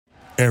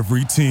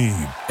Every team,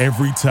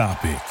 every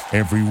topic,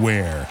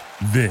 everywhere.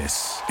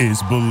 This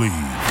is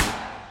Believe.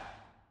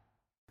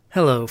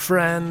 Hello,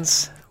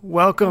 friends.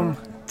 Welcome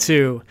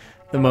to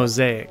the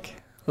Mosaic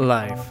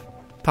Life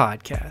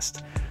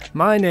Podcast.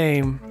 My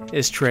name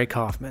is Trey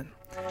Kaufman,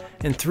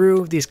 and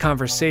through these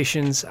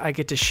conversations, I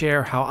get to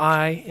share how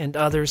I and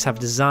others have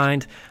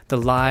designed the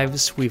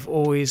lives we've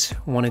always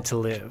wanted to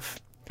live.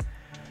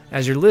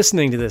 As you're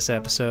listening to this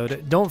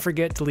episode, don't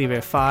forget to leave a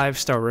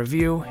 5-star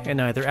review in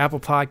either Apple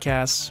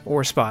Podcasts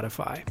or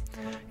Spotify.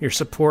 Your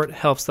support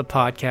helps the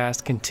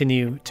podcast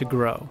continue to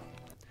grow.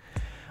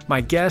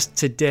 My guest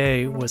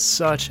today was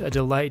such a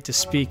delight to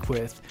speak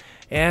with,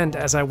 and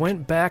as I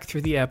went back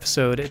through the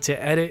episode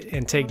to edit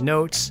and take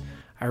notes,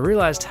 I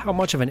realized how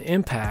much of an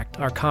impact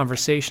our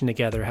conversation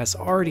together has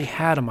already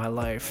had on my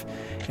life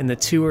in the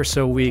 2 or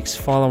so weeks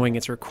following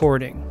its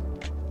recording.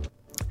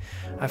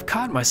 I've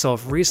caught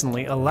myself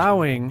recently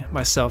allowing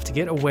myself to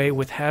get away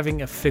with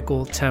having a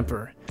fickle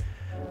temper,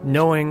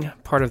 knowing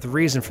part of the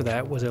reason for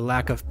that was a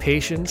lack of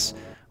patience,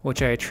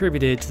 which I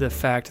attributed to the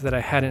fact that I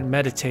hadn't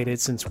meditated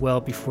since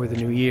well before the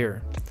new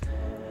year.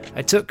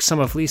 I took some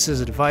of Lisa's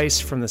advice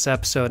from this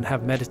episode and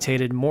have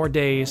meditated more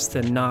days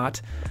than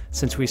not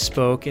since we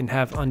spoke and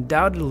have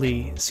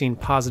undoubtedly seen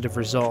positive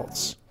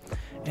results.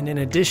 And in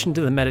addition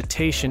to the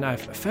meditation, I've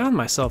found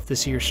myself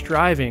this year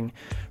striving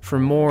for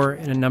more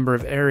in a number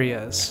of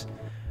areas,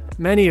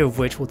 many of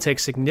which will take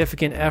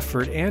significant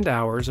effort and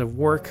hours of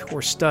work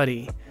or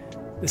study.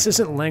 This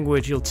isn't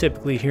language you'll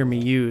typically hear me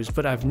use,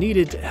 but I've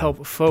needed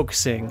help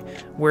focusing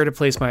where to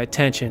place my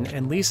attention,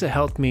 and Lisa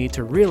helped me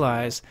to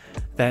realize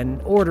that in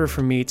order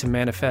for me to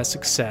manifest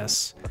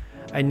success,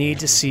 I need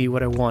to see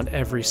what I want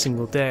every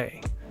single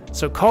day.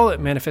 So call it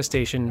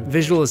manifestation,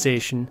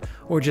 visualization,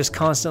 or just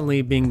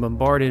constantly being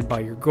bombarded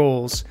by your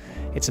goals.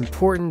 It's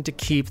important to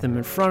keep them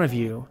in front of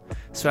you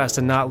so as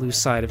to not lose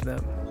sight of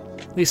them.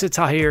 Lisa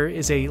Tahir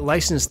is a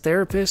licensed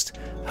therapist,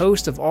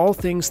 host of All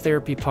Things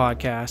Therapy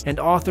podcast, and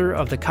author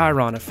of The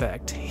Chiron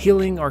Effect,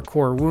 Healing Our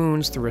Core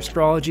Wounds Through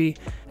Astrology,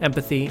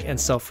 Empathy, and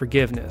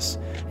Self-Forgiveness,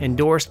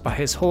 endorsed by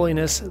His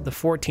Holiness the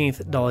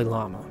 14th Dalai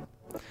Lama.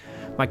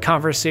 My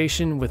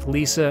conversation with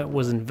Lisa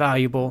was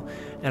invaluable,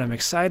 and I'm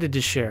excited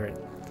to share it.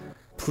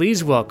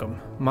 Please welcome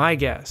my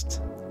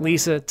guest,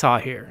 Lisa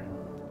Tahir.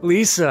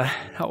 Lisa,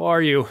 how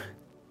are you?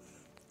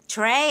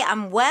 Trey,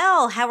 I'm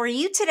well. How are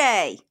you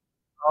today?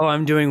 Oh,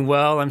 I'm doing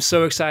well. I'm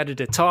so excited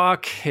to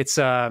talk. It's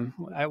I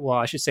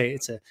should say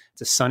it's a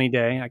sunny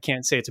day. I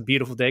can't say it's a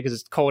beautiful day because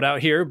it's cold out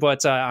here,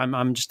 but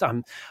I'm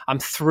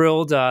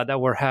thrilled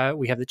that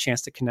we have the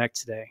chance to connect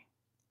today.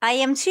 I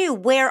am too.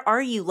 Where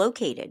are you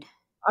located?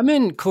 I'm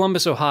in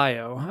Columbus,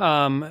 Ohio.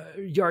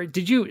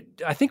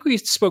 I think we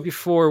spoke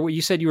before.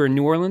 You said you were in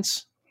New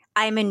Orleans?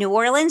 I'm in New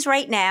Orleans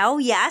right now,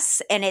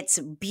 yes, and it's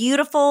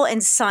beautiful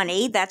and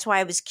sunny. That's why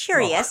I was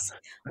curious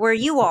where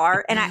you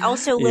are. And I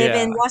also live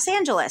in Los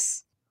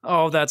Angeles.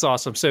 Oh, that's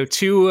awesome. So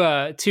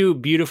two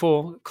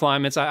beautiful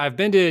climates. I've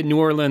been to New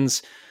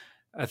Orleans,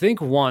 I think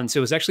once.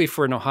 It was actually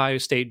for an Ohio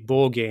State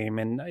bowl game,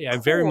 and I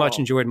very much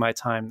enjoyed my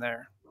time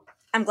there.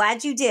 I'm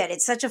glad you did.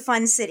 It's such a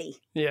fun city.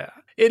 Yeah,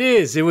 it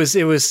is.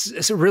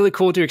 It's really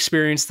cool to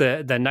experience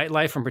the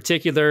nightlife in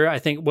particular. I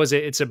think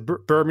it's a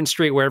Bourbon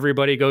Street where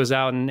everybody goes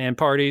out and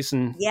parties.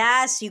 And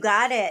yes, you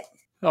got it.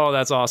 Oh,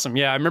 that's awesome.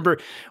 Yeah, I remember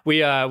we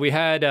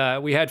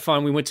had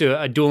fun. We went to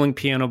a dueling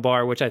piano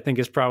bar, which I think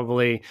is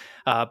probably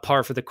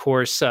par for the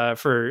course. I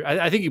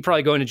think you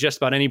probably go into just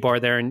about any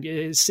bar there and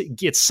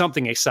get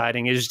something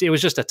exciting. It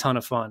was just a ton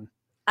of fun.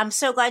 I'm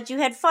so glad you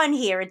had fun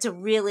here. It's a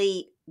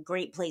really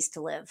great place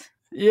to live.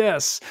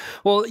 Yes.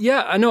 Well,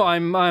 yeah, I know.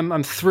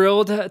 I'm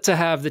thrilled to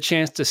have the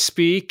chance to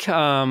speak.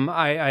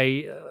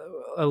 I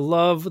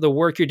love the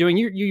work you're doing.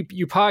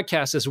 You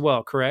podcast as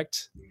well,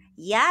 correct?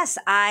 Yes,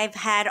 I've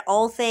had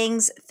All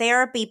Things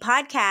Therapy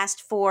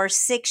podcast for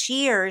 6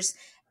 years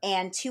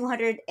and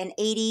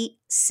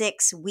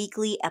 286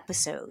 weekly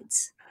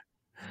episodes.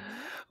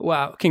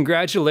 Wow!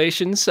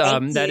 Congratulations.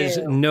 That is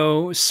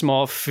no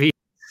small feat.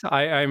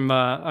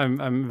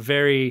 I'm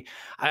very.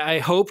 I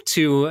hope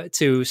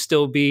to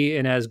still be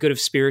in as good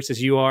of spirits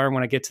as you are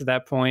when I get to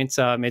that point.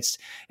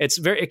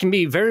 It can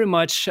be very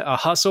much a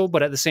hustle,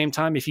 but at the same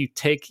time, if you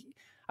take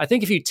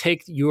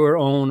your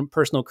own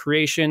personal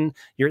creation,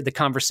 the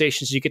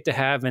conversations you get to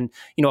have, and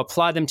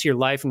apply them to your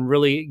life and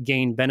really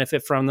gain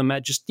benefit from them,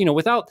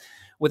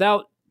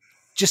 without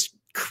just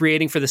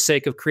creating for the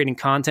sake of creating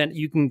content,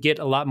 you can get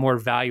a lot more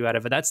value out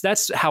of it.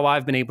 That's how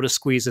I've been able to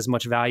squeeze as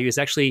much value, is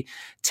actually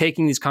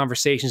taking these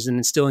conversations and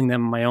instilling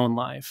them in my own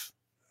life.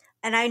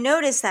 And I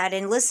noticed that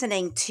in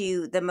listening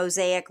to the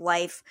Mosaic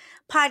Life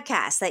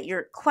podcast, that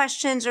your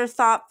questions are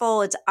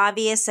thoughtful. It's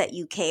obvious that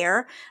you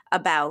care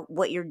about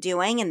what you're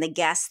doing and the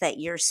guests that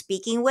you're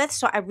speaking with.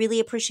 So I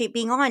really appreciate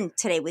being on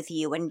today with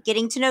you and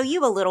getting to know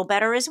you a little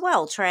better as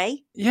well,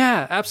 Trey.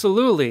 Yeah,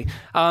 absolutely.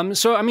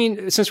 So, I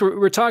mean, since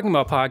we're talking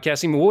about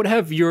podcasting, what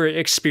have your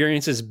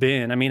experiences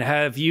been? I mean,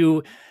 have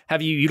you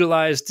have you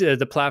utilized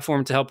the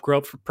platform to help grow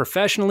up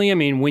professionally? I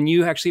mean, when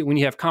you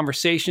have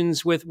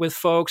conversations with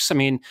folks, I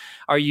mean,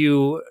 are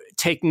you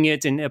taking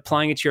it and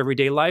applying it to your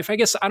everyday life? I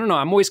guess, I don't know.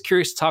 I'm always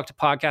curious to talk to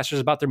podcasters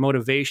about their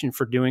motivation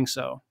for doing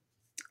so.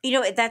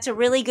 That's a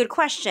really good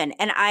question.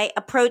 And I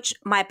approach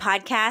my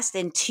podcast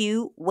in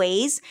two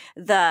ways.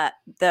 The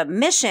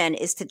mission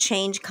is to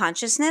change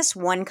consciousness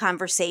one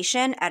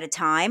conversation at a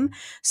time.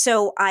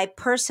 So I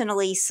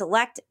personally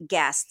select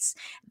guests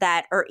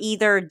that are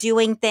either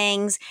doing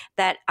things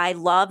that I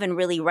love and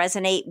really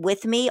resonate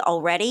with me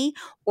already,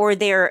 or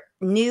they're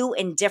new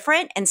and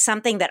different and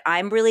something that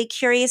I'm really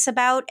curious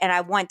about and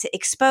I want to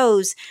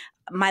expose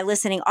my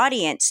listening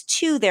audience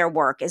to their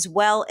work as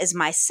well as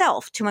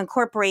myself to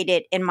incorporate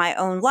it in my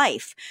own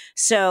life.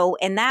 So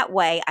in that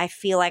way, I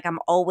feel like I'm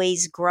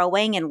always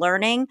growing and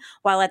learning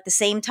while at the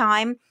same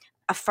time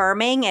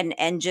affirming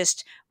and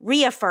just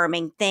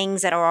reaffirming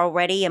things that are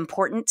already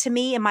important to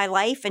me in my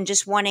life and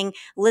just wanting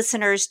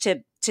listeners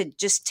to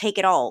just take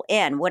it all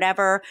in,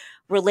 whatever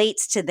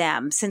relates to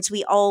them. Since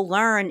we all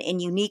learn in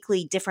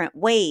uniquely different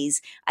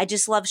ways, I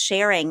just love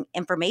sharing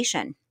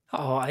information.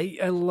 Oh, I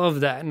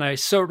love that. And I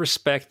so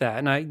respect that.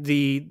 And I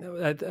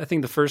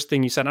think the first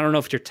thing you said, I don't know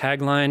if it's your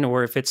tagline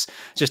or if it's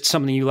just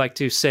something you like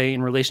to say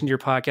in relation to your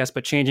podcast,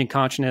 but changing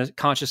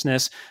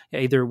consciousness,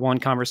 either one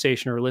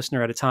conversation or a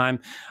listener at a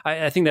time.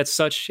 I think that's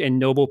such a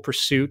noble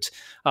pursuit.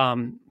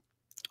 From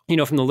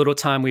the little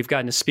time we've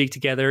gotten to speak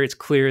together, it's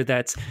clear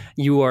that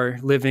you are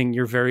living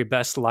your very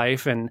best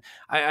life. And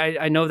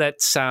I know that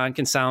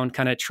can sound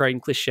kind of trite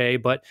and cliche,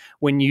 but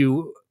when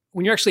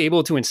you're actually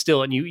able to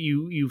instill it and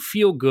you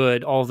feel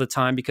good all the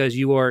time because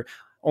you are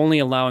only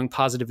allowing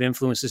positive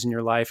influences in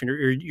your life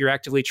and you're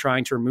actively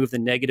trying to remove the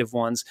negative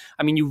ones.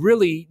 I mean, you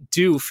really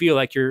do feel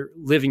like you're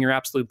living your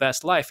absolute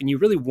best life and you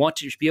really want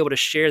to be able to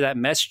share that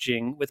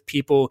messaging with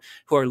people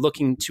who are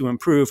looking to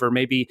improve, or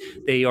maybe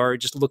they are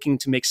just looking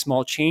to make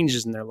small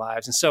changes in their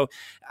lives. And so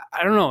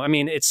I don't know. I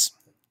mean,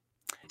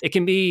 it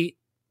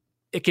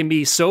can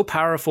be so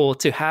powerful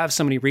to have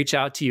somebody reach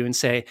out to you and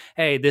say,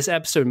 hey, this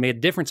episode made a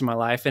difference in my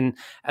life. And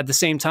at the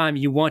same time,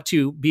 you want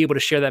to be able to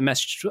share that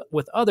message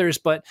with others,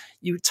 but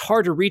it's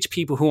hard to reach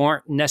people who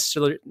aren't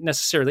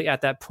necessarily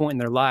at that point in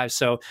their lives.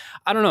 So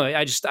I don't know.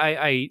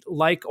 I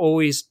like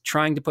always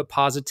trying to put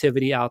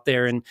positivity out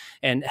there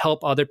and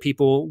help other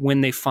people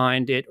when they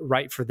find it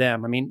right for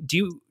them. I mean,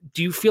 do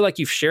you feel like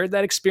you've shared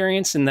that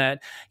experience and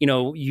that,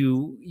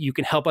 you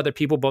can help other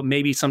people, but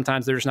maybe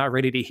sometimes they're just not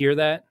ready to hear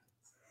that?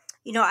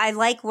 I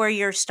like where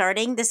you're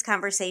starting this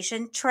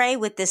conversation, Trey,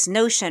 with this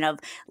notion of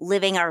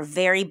living our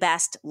very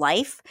best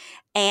life.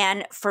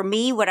 And for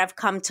me, what I've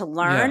come to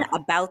learn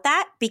about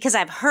that, because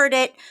I've heard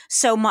it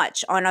so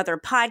much on other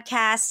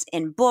podcasts,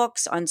 in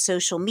books, on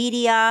social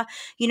media,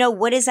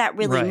 what does that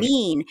really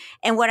mean?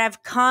 And what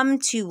I've come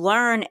to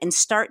learn and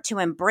start to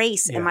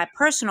embrace in my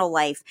personal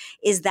life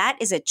is that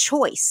is a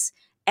choice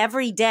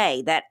every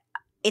day, that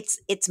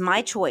it's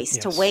my choice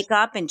to wake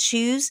up and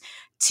choose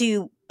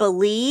to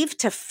believe,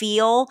 to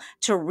feel,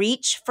 to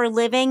reach for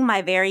living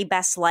my very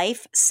best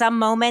life. Some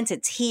moments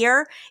it's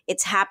here,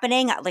 it's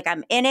happening, like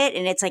I'm in it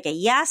and it's like a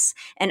yes.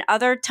 And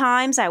other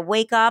times I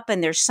wake up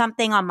and there's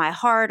something on my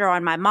heart or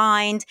on my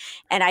mind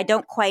and I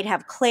don't quite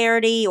have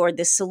clarity or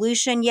the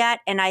solution yet.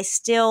 And I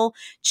still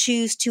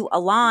choose to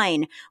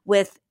align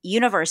with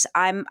universe.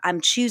 I'm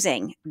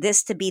choosing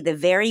this to be the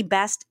very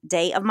best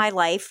day of my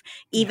life,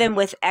 even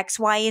with X,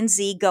 Y, and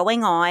Z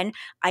going on.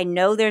 I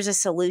know there's a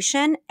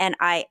solution and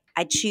I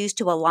choose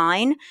to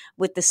align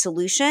with the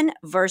solution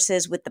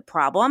versus with the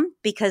problem,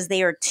 because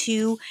they are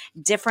two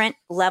different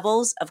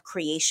levels of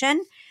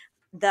creation.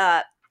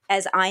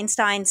 As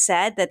Einstein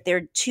said, that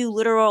they're two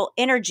literal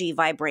energy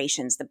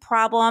vibrations, the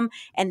problem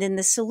and then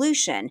the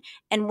solution.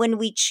 And when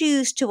we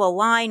choose to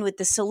align with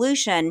the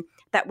solution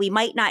that we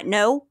might not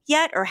know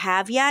yet or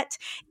have yet,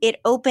 it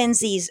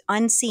opens these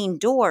unseen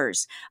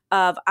doors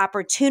of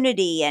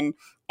opportunity and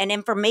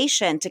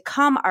information to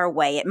come our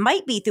way. It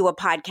might be through a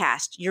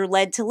podcast you're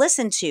led to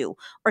listen to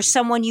or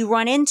someone you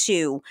run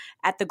into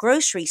at the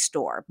grocery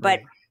store.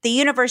 But the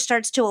universe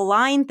starts to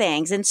align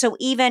things. And so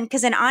even,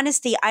 because in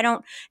honesty, I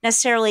don't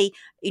necessarily,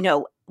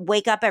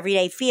 wake up every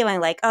day feeling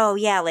like, oh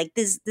yeah, like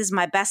this is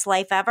my best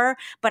life ever.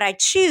 But I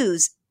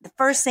choose the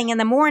first thing in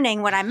the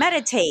morning when I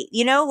meditate,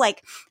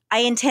 like I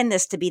intend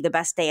this to be the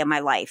best day of my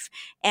life.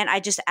 And I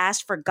just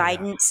ask for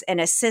guidance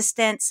and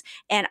assistance.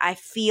 And I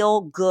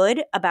feel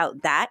good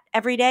about that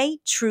every day,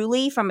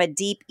 truly from a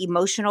deep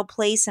emotional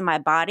place in my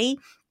body.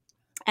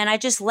 And I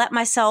just let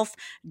myself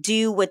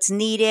do what's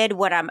needed,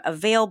 what I'm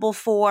available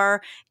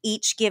for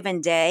each given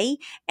day.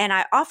 And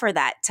I offer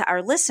that to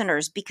our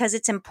listeners because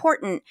it's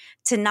important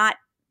to not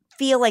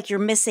feel like you're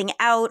missing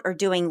out or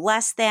doing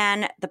less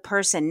than the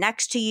person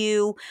next to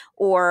you,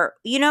 or,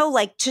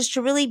 like just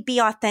to really be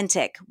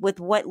authentic with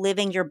what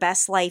living your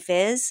best life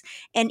is.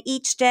 And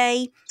each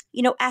day,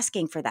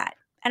 asking for that.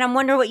 And I'm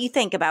wondering what you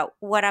think about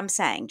what I'm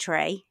saying,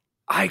 Trey.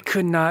 I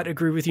could not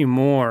agree with you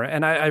more.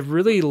 And I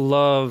really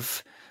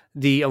love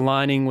the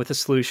aligning with the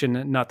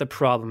solution, not the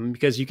problem,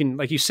 because you can,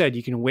 like you said,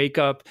 you can wake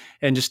up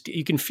and just,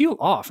 you can feel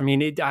off. I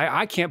mean,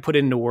 I can't put it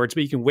into words,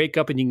 but you can wake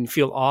up and you can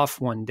feel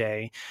off one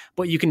day,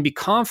 but you can be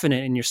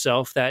confident in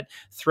yourself that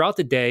throughout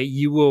the day,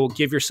 you will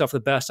give yourself the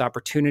best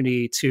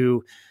opportunity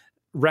to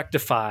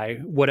rectify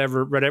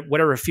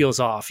whatever feels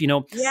off.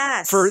 For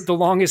Yes, the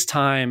longest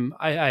time,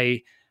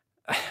 I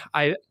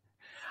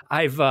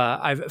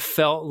I've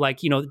felt like,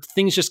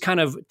 things just kind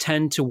of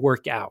tend to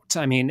work out.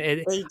 I mean,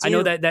 they I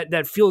know do.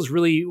 that feels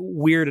really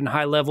weird and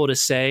high level to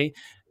say,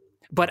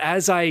 but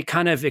as I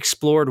kind of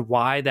explored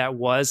why that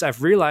was,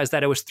 I've realized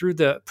that it was through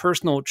the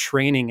personal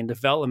training and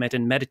development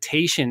and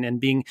meditation and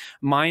being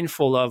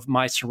mindful of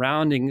my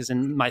surroundings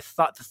and the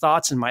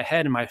thoughts in my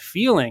head and my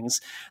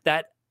feelings,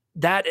 that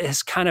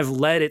has kind of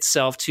led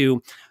itself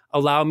to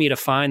allow me to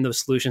find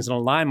those solutions and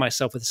align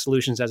myself with the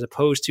solutions as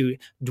opposed to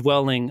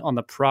dwelling on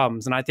the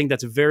problems. And I think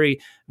that's very,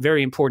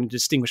 very important to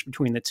distinguish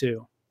between the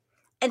two.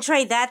 And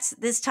Trey,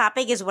 this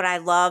topic is what I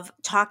love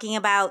talking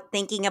about,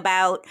 thinking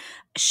about,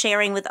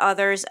 sharing with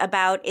others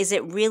about, is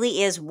it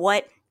really is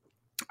what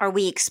are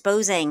we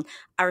exposing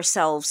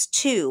ourselves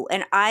to?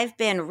 And I've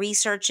been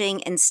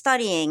researching and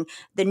studying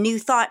the New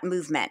Thought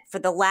movement for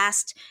the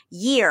last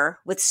year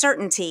with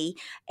certainty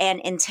and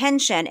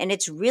intention. And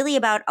it's really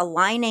about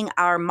aligning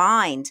our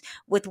mind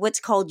with what's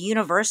called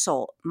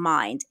universal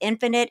mind,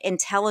 infinite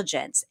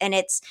intelligence. And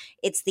it's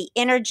the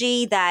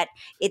energy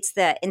it's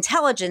the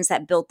intelligence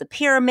that built the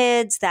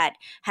pyramids, that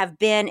have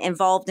been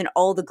involved in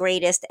all the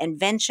greatest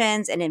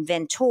inventions and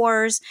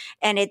inventors.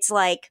 And it's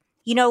like,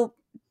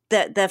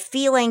 the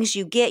feelings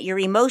you get, your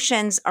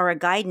emotions are a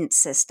guidance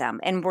system,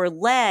 and we're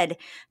led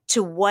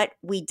to what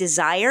we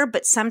desire,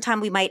 but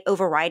sometimes we might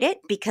override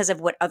it because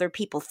of what other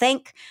people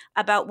think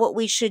about what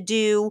we should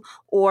do,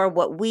 or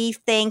what we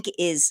think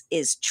is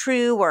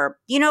true, or,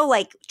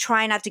 like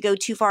try not to go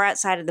too far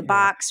outside of the Yeah.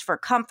 box for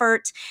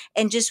comfort.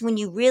 And just when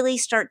you really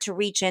start to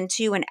reach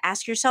into and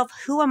ask yourself,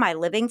 who am I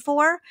living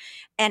for?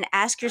 And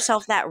ask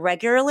yourself that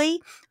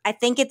regularly, I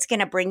think it's going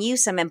to bring you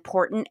some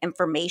important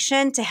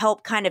information to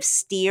help kind of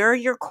steer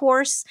your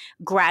course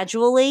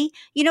gradually.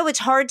 It's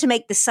hard to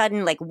make the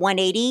sudden like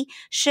 180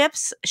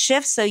 shifts,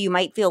 so you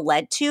might feel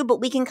led to, but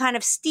we can kind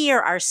of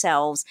steer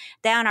ourselves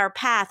down our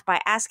path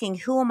by asking,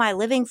 who am I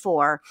living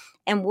for?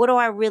 And what do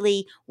I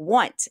really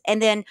want?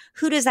 And then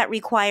who does that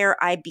require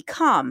I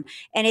become?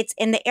 And it's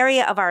in the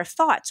area of our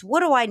thoughts. What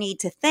do I need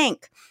to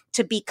think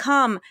to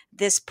become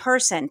this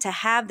person, to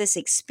have this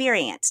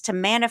experience, to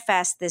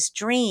manifest this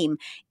dream?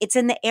 It's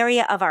in the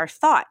area of our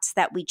thoughts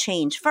that we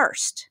change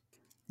first.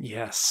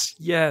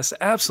 Yes,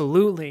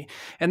 absolutely.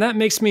 And that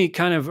makes me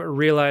kind of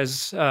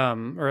realize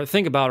or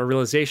think about a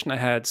realization I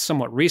had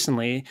somewhat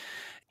recently.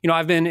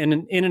 I've been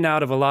in and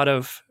out of a lot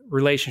of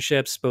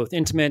relationships, both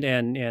intimate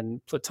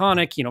and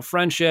platonic,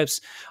 friendships,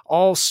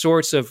 all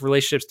sorts of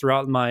relationships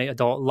throughout my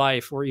adult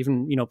life, or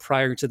even,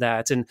 prior to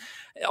that. And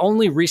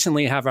only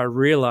recently have I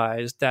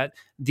realized that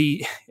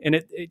and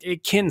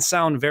it can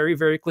sound very,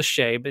 very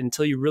cliche, but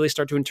until you really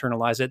start to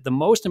internalize it, the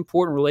most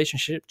important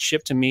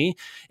relationship to me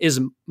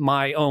is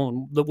my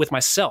own with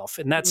myself.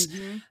 And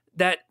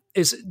that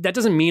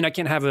doesn't mean I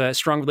can't have a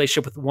strong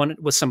relationship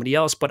with somebody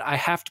else, but I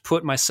have to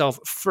put myself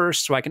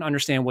first so I can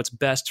understand what's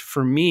best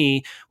for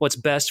me, what's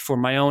best for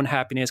my own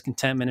happiness,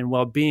 contentment, and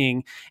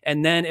well-being.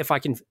 And then if I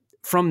can,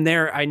 from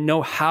there, I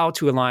know how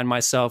to align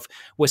myself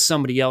with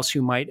somebody else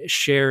who might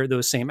share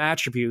those same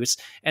attributes.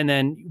 And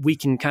then we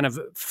can kind of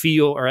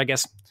feel, or I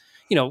guess,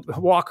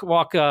 walk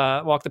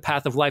the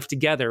path of life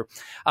together.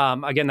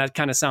 Again, that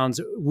kind of sounds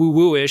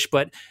woo-woo-ish,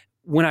 but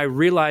when I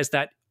realized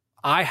that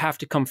I have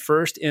to come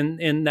first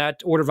in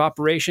that order of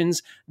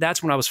operations,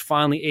 that's when I was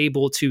finally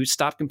able to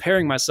stop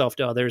comparing myself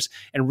to others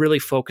and really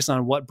focus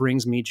on what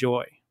brings me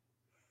joy.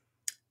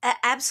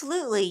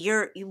 Absolutely.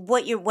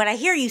 What I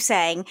hear you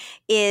saying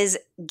is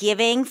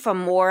giving from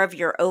more of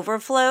your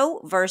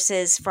overflow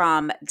versus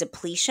from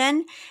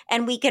depletion.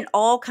 And we can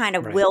all kind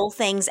of Right. will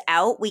things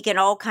out. We can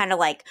all kind of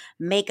like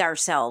make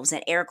ourselves,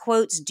 in air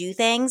quotes, do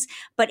things,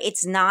 but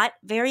it's not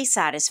very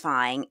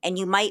satisfying. And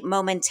you might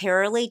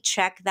momentarily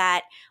check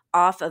that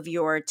off of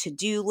your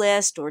to-do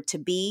list or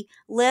to-be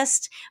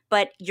list,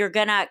 but you're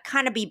going to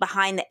kind of be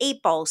behind the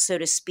eight ball, so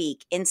to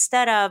speak,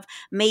 instead of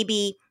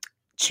maybe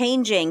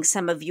changing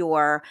some of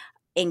your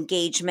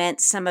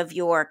engagement, some of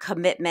your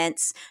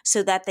commitments,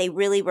 so that they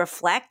really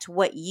reflect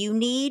what you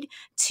need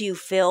to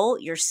fill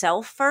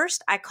yourself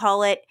first. I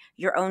call it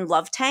your own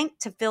love tank,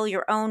 to fill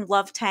your own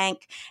love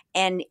tank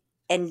and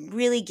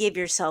really give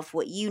yourself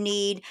what you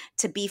need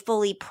to be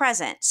fully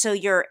present. So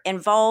you're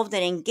involved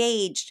and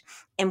engaged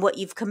in what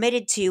you've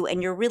committed to,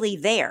 and you're really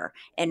there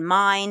in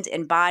mind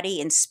and body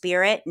and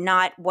spirit,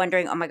 not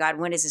wondering, oh my God,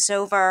 when is this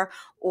over?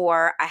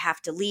 Or I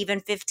have to leave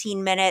in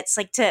 15 minutes.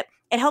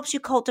 It helps you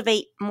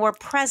cultivate more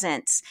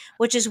presence,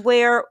 which is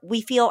where we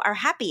feel our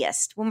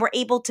happiest, when we're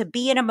able to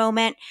be in a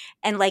moment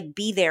and like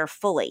be there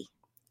fully.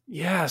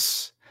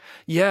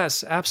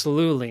 Yes,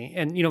 absolutely.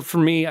 And, for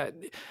me,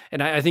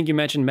 I think you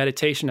mentioned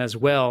meditation as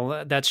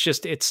well. That's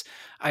just,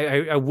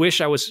 I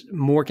wish I was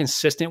more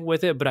consistent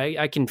with it, but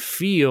I can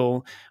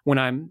feel when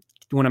I'm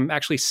when I'm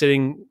actually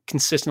sitting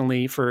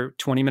consistently for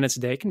 20 minutes a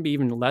day, it can be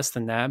even less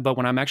than that. But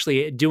when I'm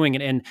actually doing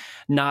it and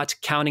not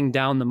counting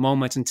down the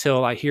moments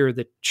until I hear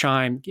the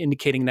chime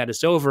indicating that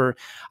it's over,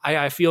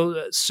 I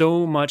feel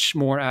so much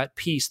more at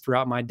peace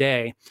throughout my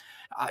day.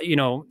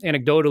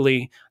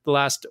 Anecdotally, the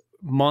last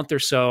month or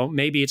so,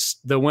 maybe it's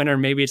the winter,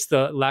 maybe it's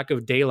the lack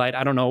of daylight,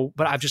 I don't know,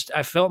 but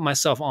I felt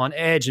myself on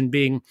edge and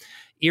being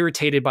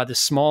irritated by the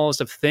smallest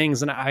of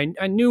things. And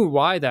I knew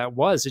why that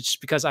was. It's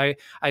just because I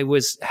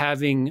was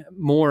having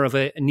more of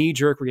a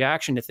knee-jerk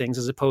reaction to things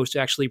as opposed to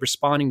actually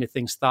responding to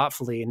things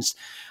thoughtfully. And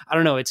I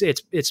don't know,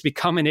 it's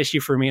become an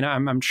issue for me, and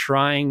I'm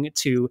trying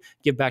to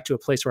get back to a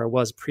place where I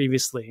was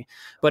previously.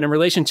 But in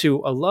relation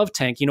to a love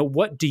tank,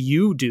 what do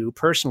you do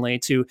personally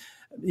to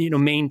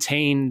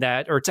maintain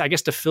that, or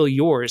to fill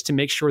yours, to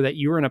make sure that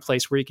you're in a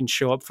place where you can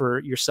show up for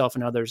yourself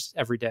and others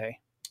every day?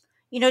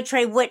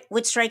 Trey,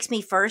 what strikes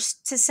me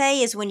first to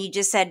say is when you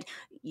just said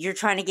you're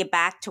trying to get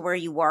back to where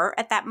you were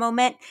at that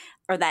moment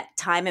or that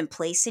time and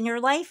place in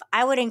your life,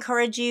 I would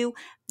encourage you,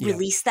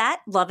 release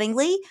that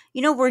lovingly.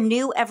 We're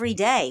new every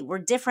day. We're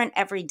different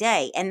every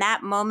day. And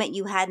that moment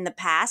you had in the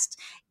past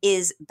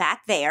is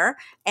back there.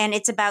 And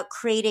it's about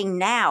creating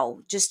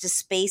now just a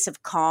space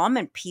of calm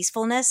and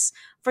peacefulness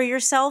for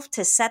yourself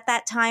to set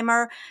that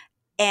timer.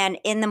 And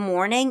in the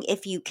morning,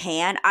 if you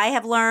can, I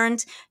have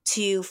learned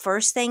to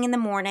first thing in the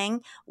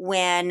morning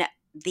when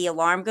the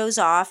alarm goes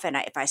off and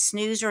if I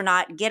snooze or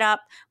not, get up,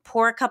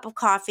 pour a cup of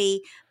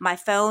coffee. My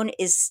phone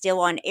is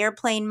still on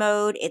airplane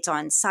mode. It's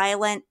on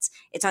silent.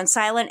 It's on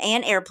silent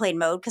and airplane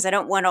mode because I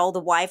don't want all the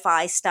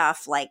Wi-Fi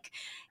stuff right,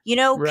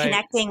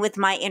 connecting with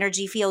my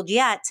energy field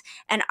yet.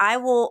 And I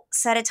will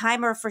set a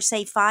timer for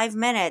say 5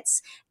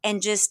 minutes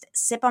and just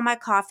sip on my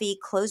coffee,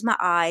 close my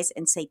eyes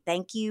and say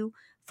thank you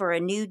for a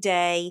new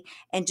day,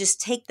 and just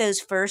take those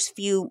first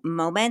few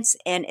moments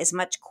in as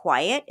much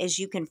quiet as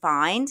you can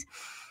find,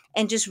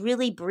 and just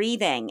really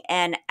breathing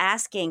and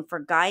asking for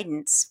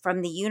guidance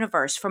from the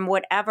universe, from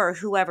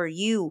whoever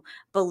you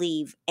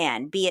believe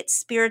in, be it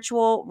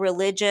spiritual,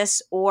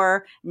 religious,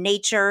 or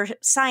nature,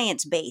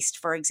 science-based,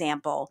 for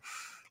example.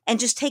 And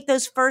just take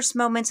those first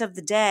moments of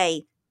the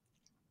day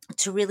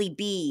to really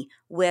be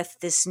with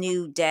this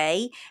new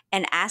day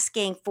and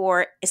asking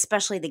for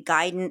especially the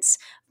guidance,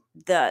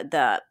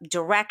 the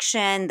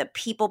direction, the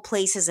people,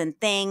 places, and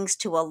things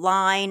to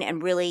align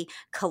and really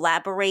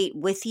collaborate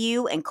with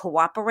you and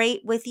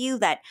cooperate with you,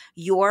 that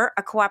you're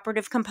a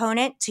cooperative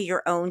component to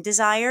your own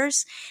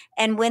desires.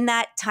 And when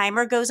that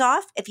timer goes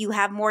off, if you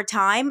have more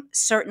time,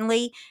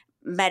 certainly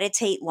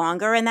meditate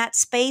longer in that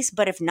space.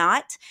 But if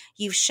not,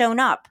 you've shown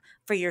up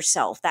for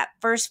yourself that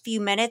first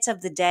few minutes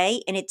of the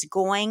day, and it's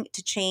going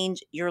to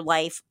change your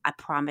life. I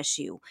promise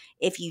you.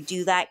 If you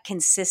do that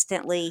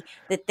consistently,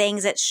 the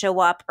things that show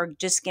up are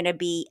just going to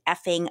be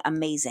effing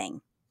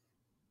amazing.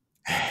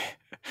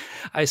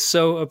 I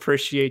so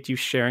appreciate you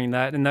sharing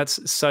that. And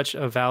that's such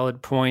a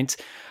valid point.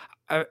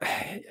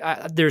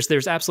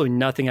 There's absolutely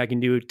nothing I can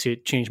do to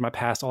change my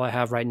past. All I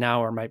have right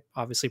now are my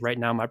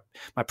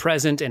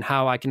present and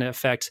how I can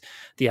affect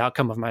the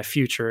outcome of my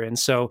future. And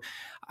so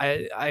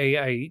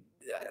I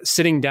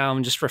sitting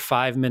down just for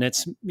 5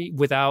 minutes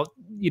without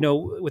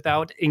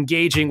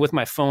engaging with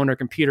my phone or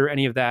computer,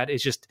 any of that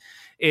is just,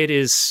 it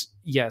is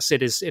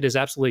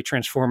absolutely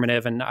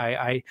transformative. And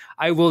I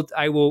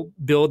will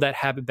build that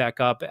habit back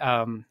up.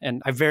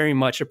 And I very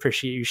much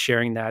appreciate you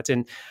sharing that.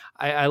 And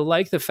I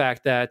like the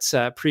fact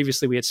that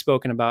previously we had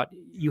spoken about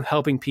you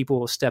helping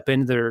people step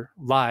into their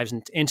lives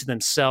and into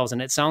themselves.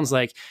 And it sounds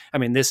like,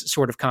 this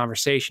sort of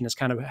conversation is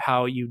kind of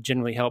how you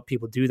generally help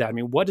people do that.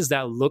 What does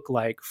that look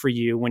like for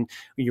you when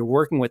you're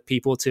working with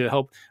people to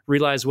help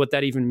realize what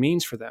that even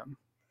means for them?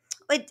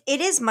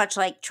 It is much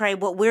like, Trey,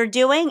 what we're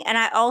doing. And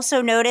I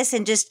also notice,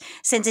 and just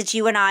since it's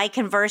you and I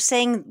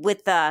conversing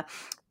with the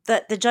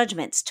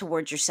judgments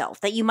towards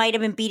yourself, that you might have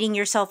been beating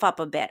yourself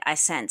up a bit. I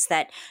sense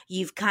that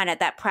you've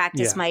that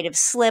practice might have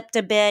slipped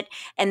a bit.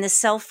 And the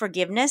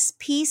self-forgiveness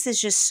piece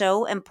is just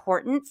so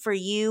important for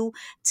you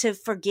to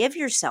forgive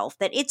yourself,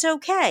 that it's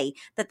okay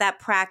that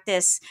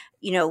practice,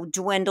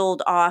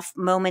 dwindled off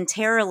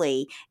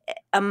momentarily.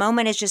 A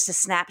moment is just a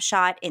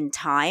snapshot in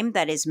time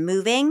that is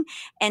moving,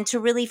 and to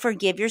really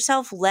forgive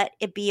yourself, let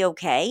it be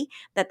okay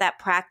that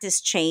practice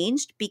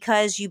changed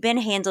because you've been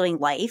handling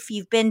life.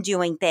 You've been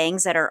doing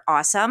things that are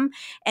awesome.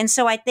 And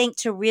so I think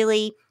to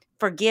really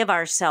forgive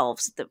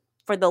ourselves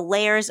for the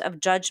layers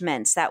of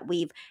judgments that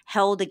we've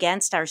held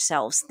against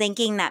ourselves,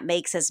 thinking that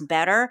makes us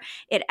better,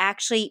 it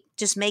actually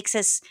just makes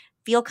us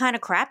feel kind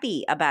of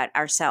crappy about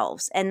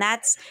ourselves. And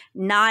that's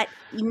not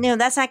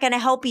going to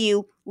help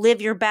you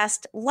live your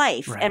best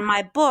life. Right. And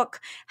my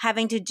book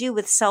having to do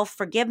with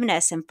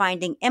self-forgiveness and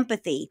finding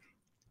empathy,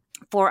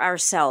 for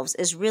ourselves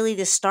is really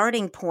the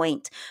starting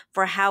point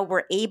for how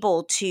we're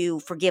able to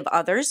forgive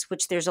others,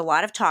 which there's a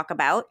lot of talk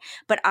about.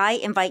 But I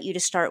invite you to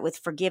start with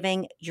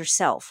forgiving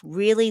yourself,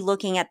 really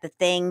looking at the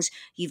things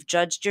you've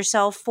judged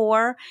yourself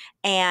for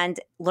and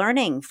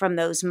learning from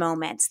those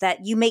moments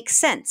that you make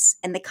sense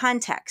in the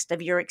context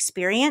of your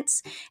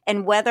experience,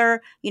 and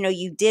whether,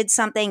 you did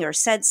something or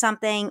said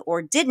something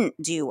or didn't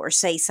do or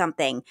say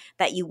something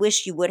that you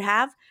wish you would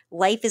have.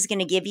 Life is going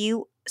to give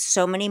you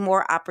so many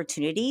more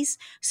opportunities.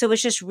 So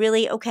it's just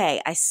really,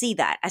 okay, I see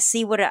that. I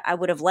see what I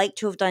would have liked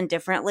to have done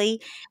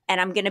differently.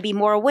 And I'm going to be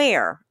more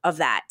aware of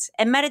that.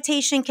 And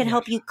meditation can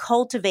help you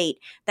cultivate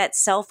that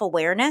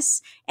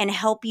self-awareness and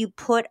help you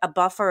put a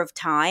buffer of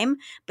time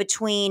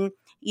between,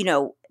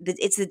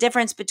 it's the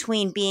difference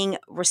between being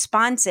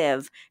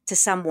responsive to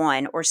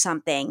someone or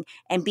something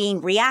and being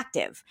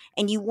reactive.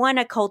 And you want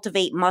to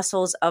cultivate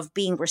muscles of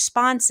being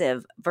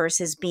responsive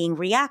versus being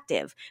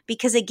reactive,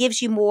 because it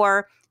gives you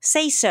more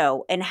say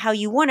so and how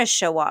you want to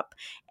show up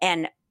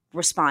and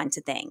respond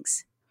to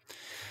things.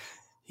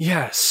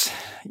 Yes.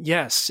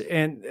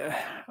 And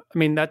I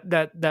mean,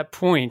 that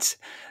point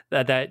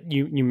that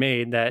you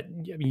made, that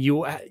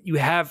you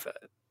have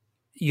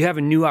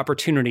a new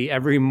opportunity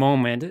every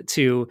moment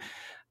to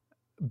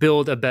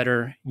build a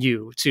better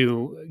you,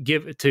 to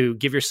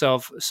give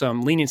yourself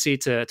some leniency,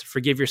 to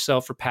forgive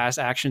yourself for past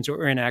actions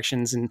or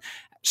inactions, and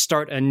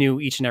start anew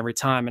each and every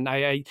time. And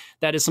I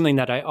that is something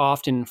that I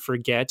often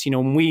forget.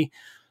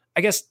 I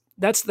guess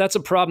that's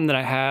a problem that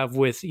I have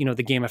with, the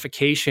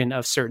gamification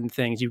of certain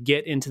things. You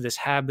get into this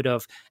habit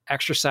of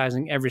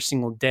exercising every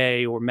single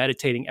day or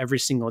meditating every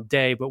single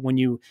day, but when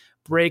you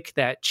break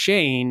that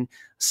chain,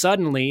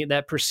 suddenly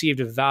that perceived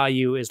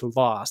value is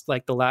lost.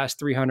 Like the last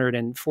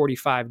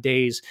 345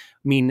 days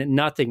mean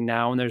nothing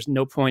now, and there's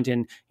no point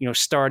in,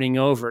 starting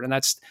over. And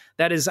that's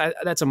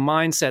a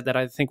mindset that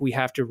I think we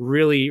have to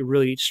really,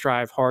 really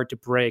strive hard to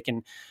break.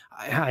 And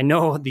I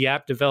know the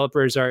app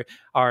developers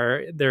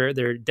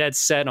they're dead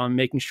set on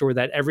making sure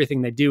that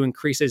everything they do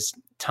increases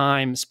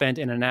time spent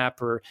in an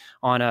app or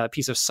on a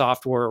piece of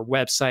software or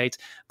website.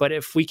 But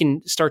if we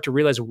can start to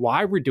realize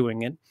why we're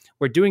doing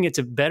it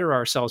to better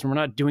ourselves, and we're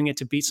not doing it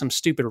to beat some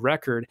stupid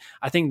record,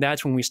 I think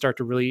that's when we start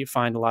to really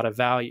find a lot of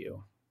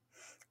value.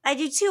 I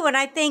do too. And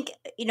I think,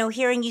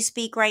 hearing you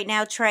speak right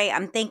now, Trey,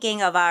 I'm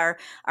thinking of our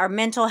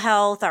mental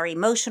health, our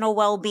emotional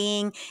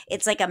well-being.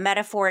 It's like a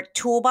metaphoric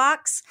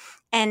toolbox.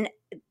 And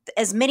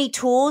as many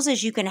tools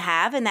as you can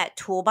have in that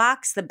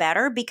toolbox, the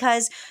better,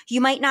 because you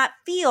might not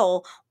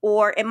feel,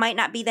 or it might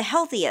not be the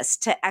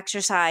healthiest to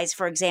exercise,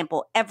 for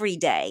example, every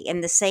day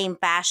in the same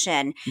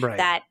fashion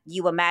that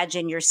you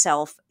imagine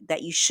yourself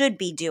that you should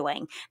be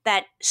doing.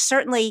 That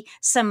certainly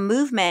some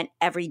movement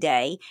every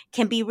day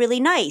can be really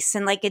nice,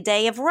 and like a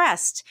day of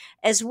rest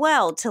as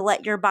well, to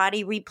let your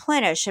body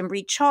replenish and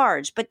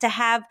recharge. But to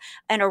have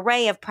an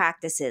array of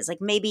practices,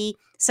 like maybe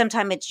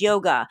sometime it's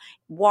yoga,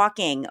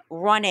 walking,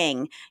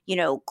 running,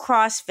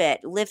 CrossFit,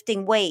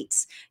 lifting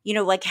weights,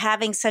 like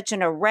having such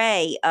an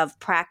array of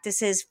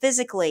practices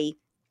physically.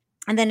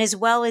 And then as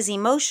well as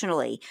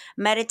emotionally,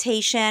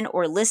 meditation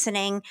or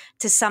listening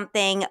to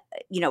something,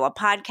 a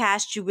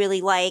podcast you really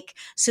like,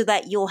 so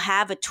that you'll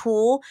have a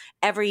tool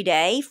every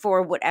day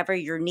for whatever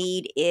your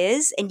need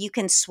is. And you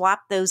can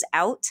swap those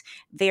out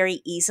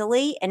very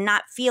easily and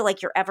not feel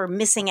like you're ever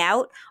missing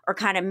out or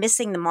kind of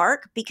missing the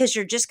mark, because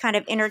you're just kind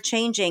of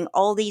interchanging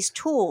all these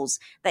tools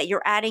that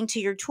you're adding to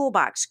your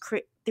toolbox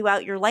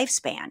throughout your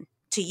lifespan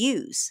to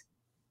use.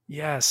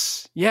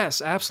 Yes,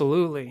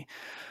 absolutely.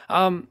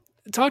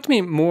 Talk to me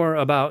more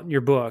about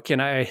your book.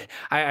 And I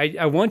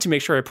want to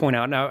make sure I point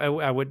out, now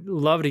I would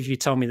love it if you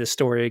tell me the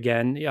story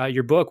again.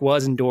 Your book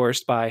was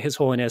endorsed by His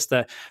Holiness,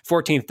 the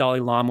 14th Dalai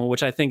Lama,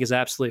 which I think is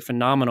absolutely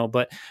phenomenal.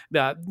 But,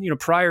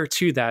 prior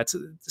to that,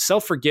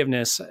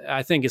 self-forgiveness,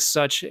 I think, is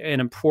such an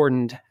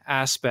important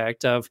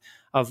aspect of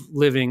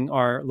living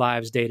our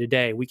lives day to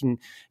day. We can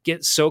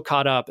get so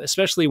caught up,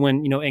 especially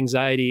when,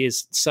 anxiety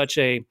is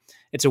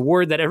it's a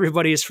word that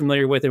everybody is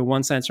familiar with in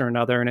one sense or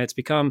another, and it's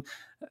become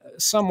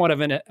somewhat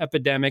of an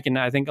epidemic. And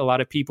I think a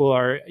lot of people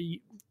are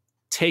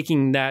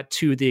taking that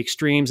to the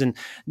extremes, and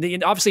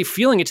obviously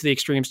feeling it to the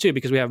extremes too,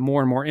 because we have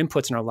more and more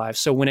inputs in our lives.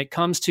 So when it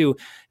comes to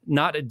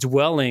not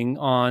dwelling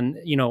on,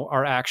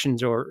 our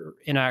actions or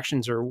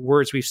inactions or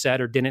words we've said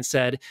or didn't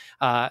say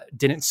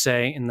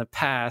in the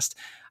past,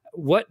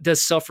 what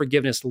does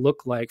self-forgiveness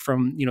look like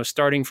from,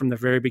 starting from the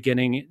very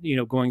beginning,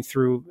 going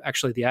through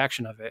actually the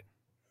action of it?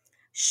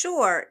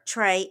 Sure,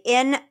 Trey.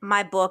 In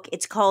my book,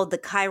 it's called The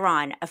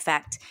Chiron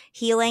Effect: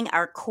 Healing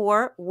Our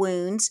Core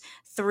Wounds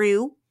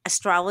Through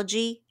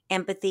Astrology,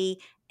 Empathy,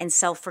 and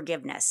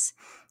Self-Forgiveness.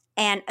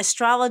 And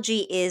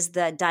astrology is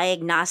the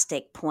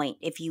diagnostic point,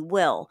 if you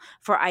will,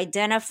 for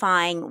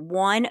identifying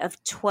one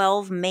of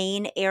 12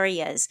 main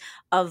areas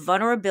of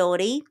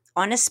vulnerability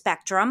on a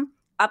spectrum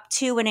up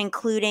to and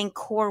including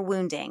core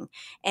wounding.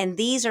 And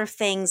these are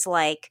things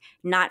like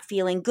not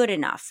feeling good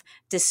enough.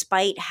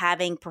 Despite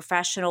having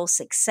professional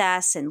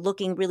success and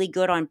looking really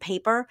good on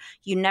paper,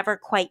 you never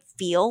quite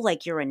feel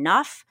like you're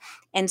enough.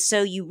 And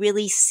so you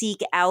really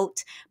seek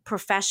out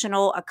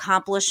professional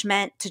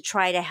accomplishment to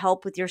try to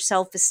help with your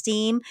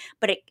self-esteem.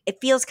 But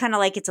it feels kind of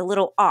like it's a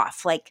little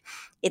off, like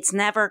it's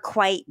never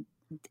quite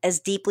as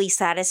deeply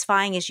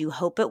satisfying as you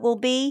hope it will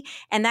be.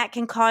 And that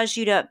can cause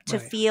you to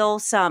Right. feel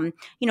some,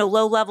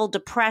 low level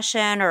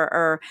depression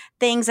or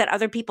things that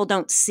other people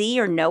don't see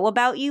or know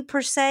about you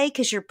per se,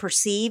 because you're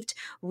perceived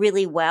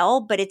really well.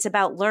 But it's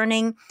about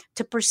learning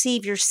to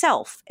perceive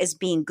yourself as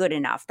being good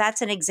enough.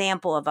 That's an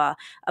example of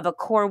a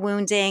core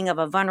wounding, of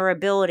a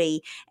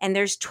vulnerability. And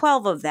there's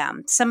 12 of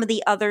them. Some of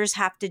the others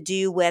have to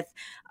do with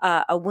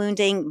a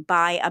wounding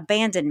by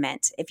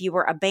abandonment. If you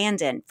were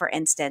abandoned, for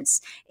instance,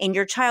 in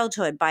your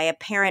childhood by a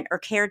parent or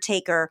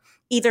caretaker,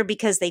 either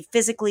because they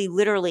physically,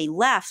 literally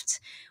left,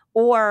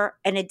 or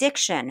an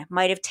addiction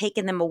might have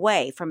taken them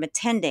away from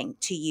attending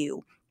to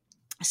you.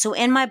 So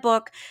in my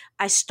book,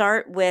 I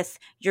start with,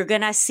 you're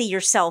going to see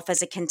yourself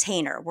as a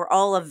container. We're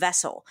all a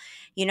vessel,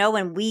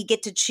 and we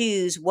get to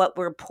choose what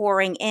we're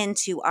pouring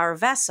into our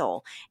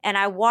vessel. And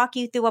I walk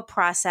you through a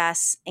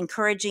process,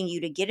 encouraging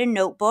you to get a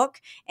notebook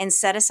and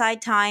set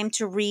aside time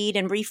to read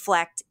and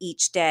reflect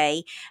each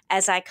day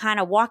as I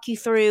kind of walk you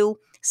through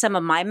some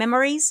of my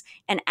memories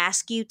and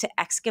ask you to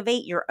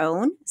excavate your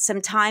own.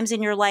 Sometimes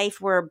in your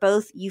life where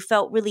both you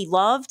felt really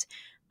loved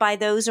by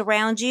those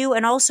around you,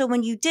 and also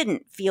when you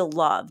didn't feel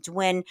loved,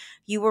 when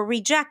you were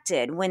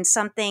rejected, when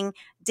something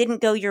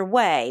didn't go your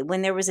way,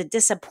 when there was a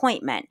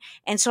disappointment.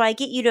 And so I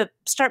get you to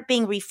start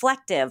being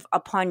reflective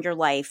upon your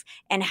life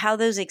and how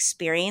those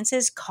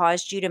experiences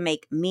caused you to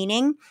make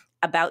meaning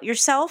about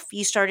yourself.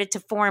 You started to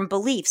form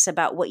beliefs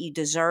about what you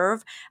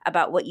deserve,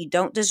 about what you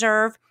don't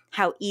deserve,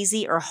 how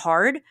easy or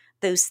hard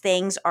those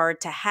things are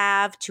to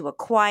have, to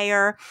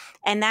acquire.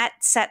 And that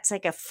sets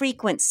like a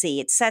frequency.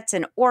 It sets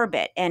an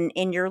orbit and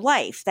in your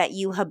life that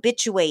you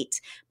habituate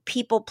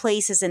people,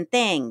 places, and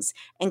things,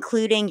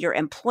 including your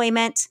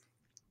employment,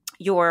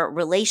 your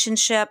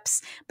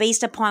relationships,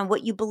 based upon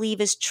what you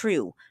believe is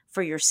true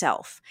for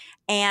yourself.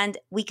 And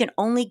we can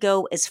only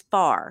go as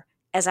far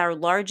as our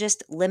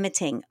largest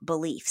limiting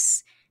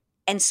beliefs.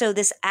 And so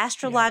this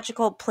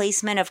astrological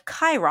placement of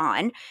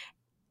Chiron,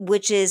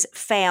 which is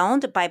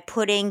found by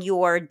putting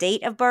your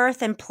date of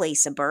birth and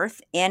place of birth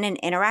in an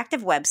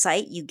interactive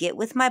website you get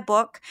with my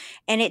book,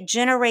 and it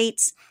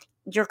generates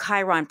your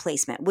Chiron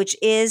placement, which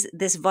is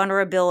this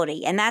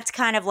vulnerability. And that's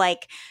kind of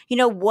like,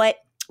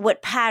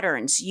 what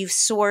patterns you've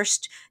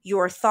sourced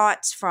your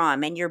thoughts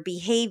from and your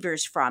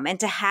behaviors from. And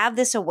to have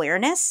this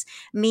awareness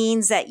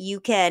means that you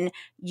can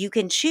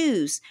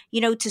choose,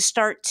 to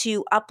start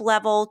to up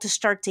level, to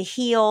start to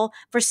heal.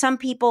 For some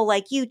people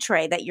like you,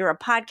 Trey, that you're a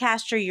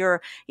podcaster,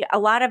 a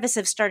lot of us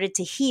have started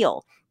to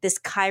heal this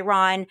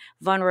Chiron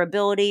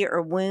vulnerability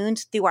or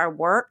wound through our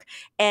work.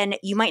 And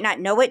you might not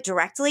know it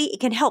directly. It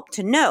can help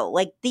to know,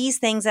 like, these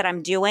things that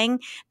I'm doing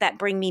that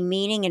bring me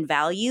meaning and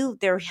value,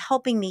 they're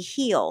helping me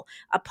heal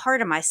a part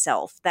of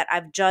myself that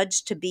I've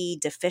judged to be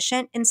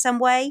deficient in some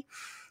way.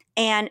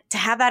 And to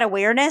have that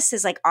awareness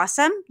is like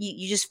awesome.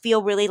 You just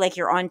feel really like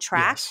you're on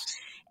track. Yes.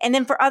 And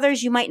then for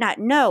others, you might not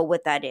know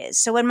what that is.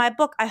 So in my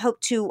book, I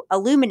hope to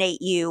illuminate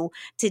you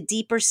to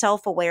deeper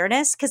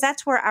self-awareness, because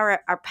that's where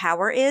our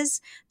power is,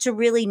 to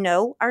really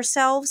know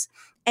ourselves.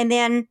 And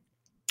then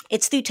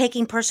it's through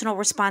taking personal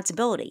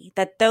responsibility,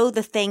 that though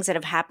the things that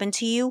have happened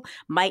to you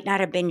might not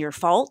have been your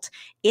fault,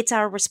 it's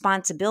our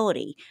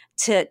responsibility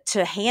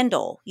to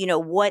handle,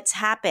 what's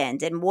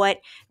happened and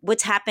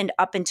what's happened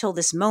up until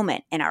this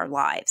moment in our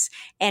lives.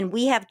 And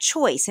we have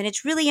choice, and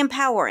it's really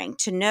empowering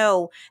to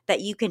know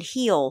that you can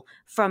heal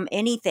from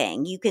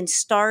anything. You can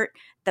start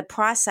the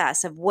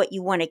process of what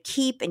you want to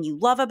keep and you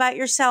love about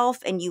yourself,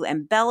 and you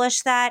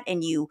embellish that,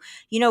 and you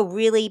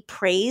really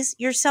praise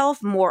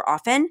yourself more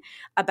often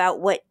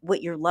about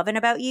what you're loving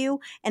about you,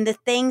 and the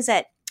things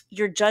that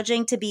you're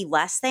judging to be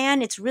less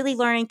than. It's really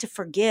learning to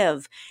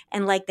forgive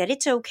and like that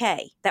it's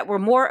okay, that we're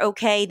more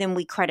okay than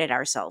we credit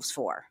ourselves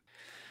for.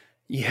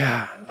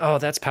 Yeah. Oh,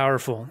 that's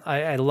powerful.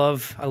 I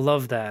love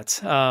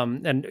that.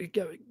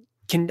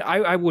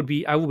 I will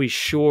be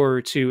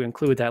sure to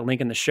include that link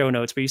in the show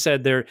notes. But you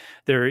said there's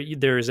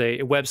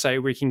a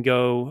website where you can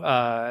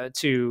go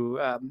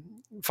to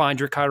find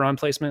your Chiron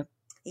placement.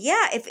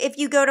 Yeah, if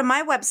you go to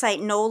my website,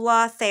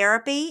 NOLA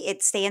Therapy,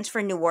 it stands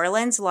for New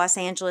Orleans, Los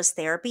Angeles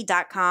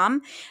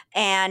Therapy.com.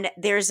 And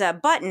there's a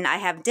button. I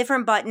have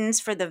different buttons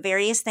for the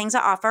various things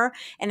I offer.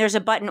 And there's a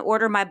button,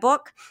 Order My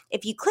Book.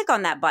 If you click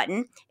on that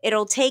button,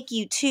 it'll take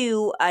you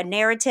to a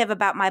narrative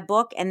about my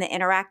book and the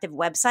interactive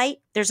website.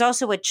 There's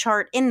also a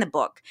chart in the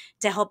book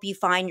to help you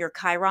find your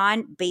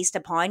Chiron based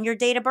upon your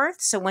date of birth.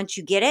 So once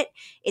you get it,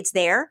 it's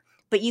there.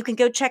 But you can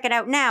go check it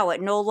out now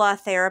at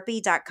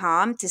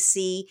nolatherapy.com to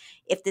see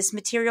if this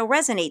material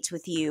resonates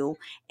with you.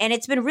 And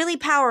it's been really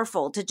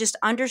powerful to just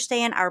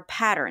understand our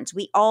patterns.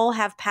 We all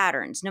have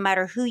patterns, no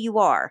matter who you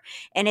are.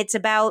 And it's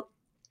about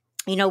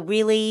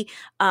really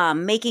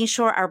making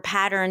sure our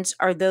patterns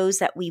are those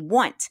that we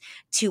want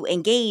to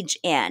engage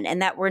in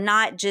and that we're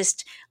not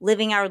just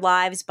living our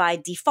lives by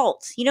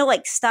default,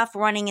 like stuff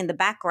running in the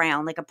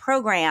background, like a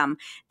program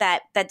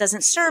that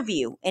doesn't serve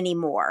you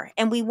anymore.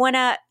 And we want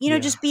to, Yeah.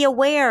 just be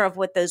aware of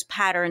what those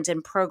patterns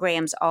and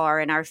programs are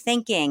in our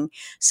thinking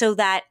so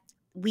that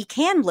we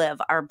can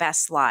live our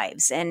best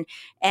lives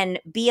and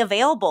be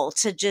available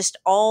to just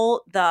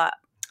all the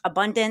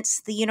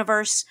abundance the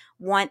universe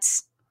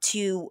wants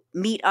to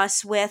meet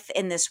us with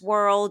in this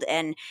world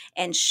and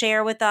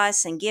share with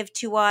us and give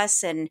to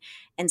us and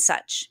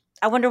such.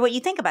 I wonder what you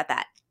think about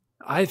that.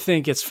 I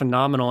think it's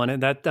phenomenal,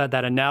 and that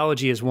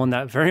analogy is one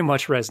that very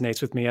much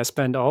resonates with me. I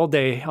spend all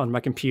day on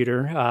my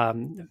computer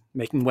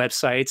making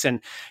websites,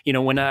 and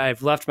when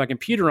I've left my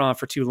computer on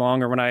for too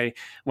long, or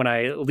when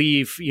I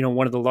leave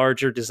one of the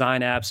larger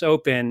design apps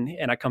open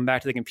and I come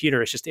back to the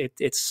computer,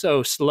 it's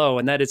so slow,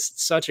 and that is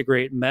such a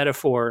great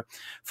metaphor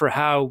for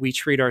how we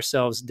treat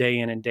ourselves day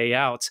in and day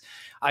out.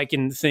 I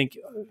can think,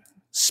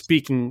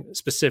 speaking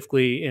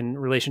specifically in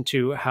relation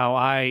to how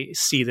I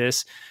see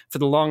this, for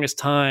the longest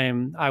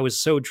time, I was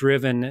so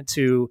driven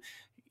to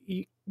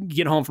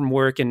get home from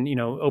work and,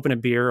 open a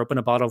beer, open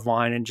a bottle of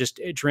wine and just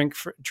drink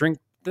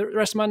the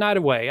rest of my night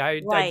away.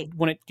 I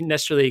wouldn't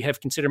necessarily have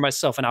considered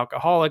myself an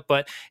alcoholic,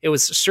 but it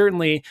was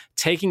certainly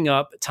taking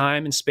up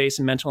time and space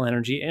and mental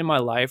energy in my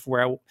life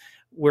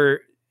where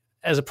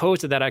as opposed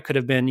to that, I could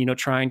have been,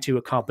 trying to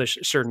accomplish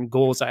certain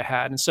goals I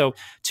had. And so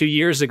 2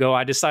 years ago,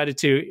 I decided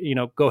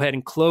to, go ahead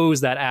and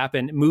close that app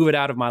and move it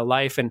out of my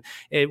life. And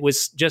it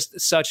was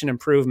just such an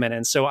improvement.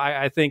 And so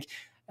I think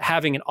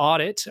having an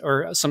audit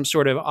or some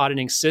sort of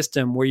auditing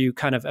system where you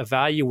kind of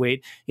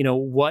evaluate,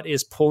 what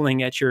is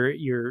pulling at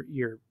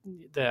your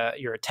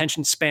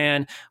attention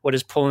span, what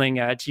is pulling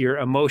at your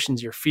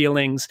emotions, your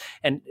feelings,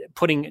 and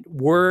putting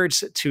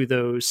words to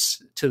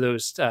those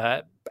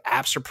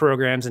apps or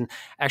programs, and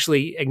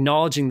actually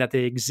acknowledging that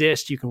they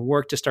exist, you can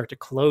work to start to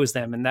close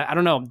them. And that, I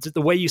don't know,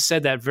 the way you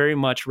said that very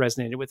much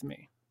resonated with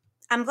me.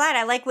 I'm glad.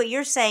 I like what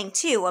you're saying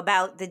too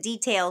about the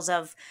details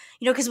of,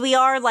 because we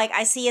are like,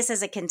 I see us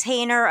as a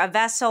container, a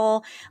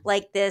vessel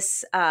like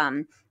this,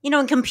 and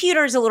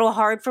computer is a little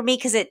hard for me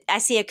because I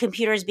see a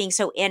computer as being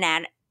so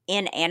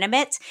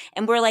inanimate,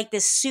 and we're like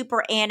this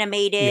super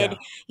animated,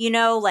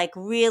 like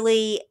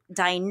really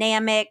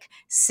dynamic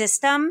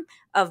system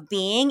of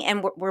being,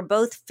 and we're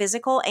both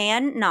physical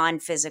and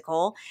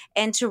non-physical,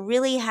 and to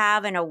really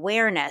have an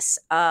awareness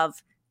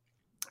of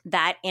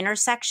that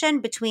intersection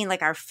between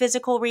like our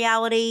physical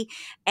reality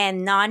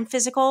and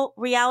non-physical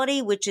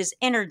reality, which is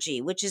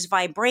energy, which is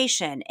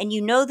vibration. And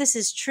this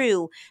is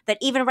true that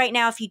even right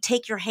now, if you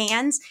take your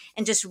hands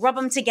and just rub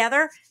them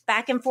together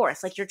back and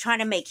forth, like you're trying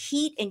to make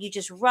heat and you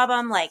just rub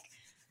them like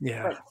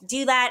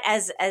do that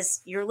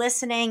as you're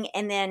listening,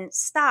 and then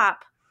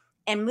stop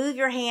and move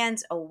your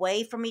hands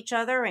away from each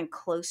other and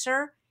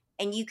closer.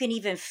 And you can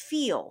even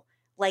feel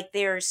like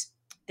there's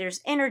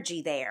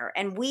energy there.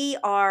 And we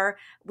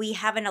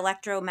have an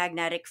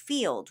electromagnetic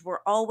field.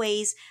 We're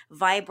always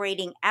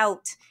vibrating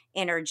out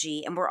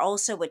energy, and we're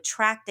also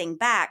attracting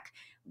back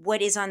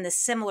what is on the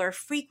similar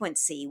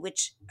frequency,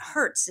 which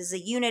hertz is a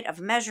unit of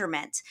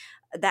measurement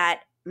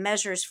that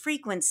measures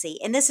frequency.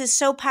 And this is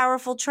so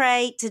powerful,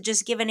 Trey, to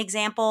just give an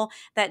example,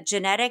 that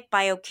genetic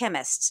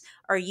biochemists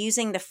are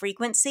using the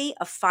frequency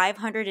of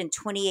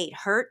 528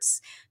 hertz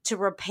to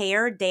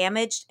repair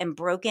damaged and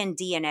broken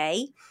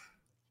DNA.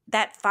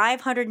 That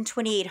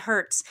 528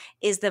 hertz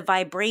is the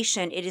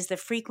vibration. It is the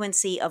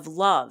frequency of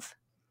love.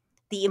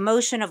 The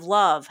emotion of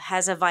love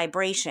has a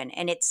vibration,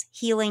 and it's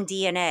healing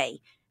DNA.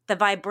 The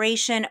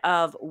vibration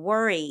of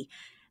worry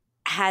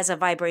has a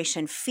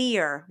vibration.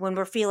 Fear, when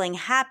we're feeling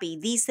happy,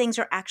 these things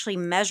are actually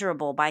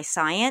measurable by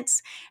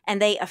science,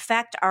 and they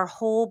affect our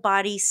whole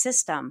body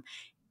system.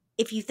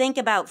 If you think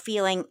about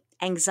feeling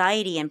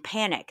anxiety and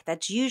panic,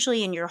 that's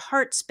usually in your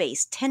heart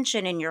space,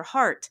 tension in your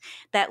heart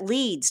that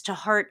leads to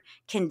heart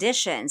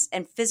conditions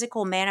and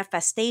physical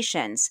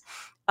manifestations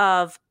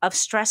of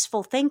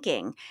stressful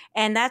thinking.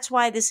 And that's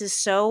why this is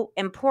so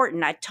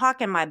important. I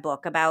talk in my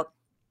book about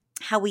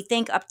how we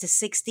think up to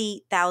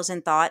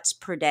 60,000 thoughts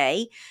per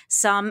day.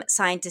 Some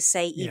scientists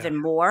say even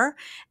more,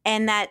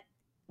 and that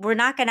we're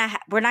not going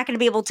to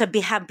be able to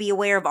be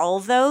aware of all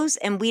of those,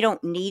 and we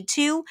don't need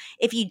to.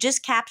 If you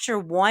just capture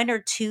one or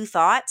two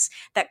thoughts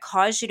that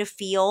cause you to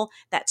feel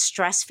that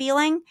stress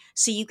feeling,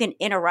 so you can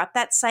interrupt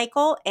that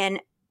cycle and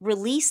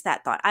release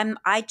that thought.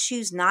 I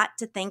choose not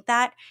to think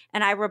that,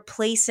 and I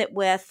replace it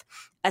with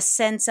a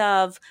sense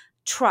of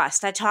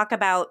trust. I talk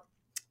about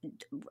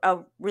a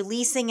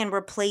releasing and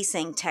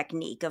replacing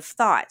technique of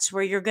thoughts,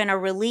 where you're going to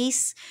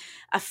release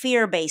a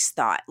fear-based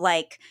thought.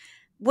 Like,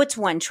 what's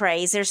one,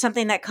 Trey? Is there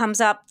something that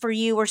comes up for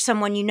you or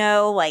someone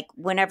like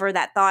whenever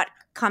that thought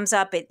comes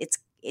up,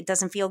 it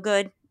doesn't feel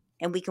good,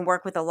 and we can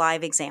work with a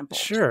live example?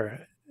 Sure.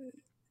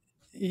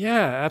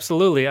 Yeah,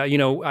 absolutely. I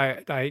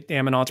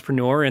am an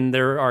entrepreneur, and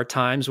there are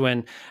times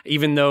when,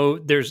 even though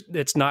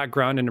it's not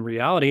grounded in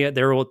reality,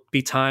 there will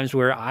be times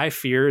where I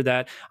fear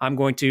that I'm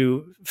going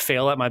to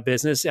fail at my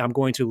business, I'm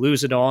going to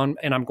lose it all,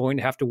 and I'm going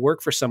to have to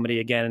work for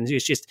somebody again. And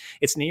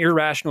it's an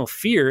irrational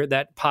fear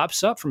that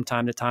pops up from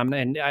time to time,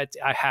 and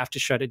I have to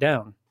shut it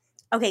down.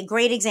 Okay,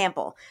 great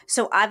example.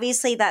 So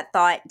obviously that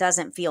thought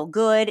doesn't feel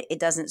good. It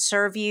doesn't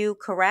serve you,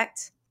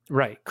 correct?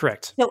 Right,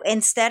 correct. So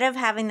instead of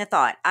having the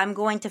thought, I'm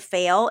going to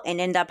fail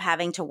and end up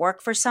having to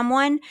work for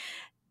someone,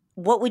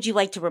 what would you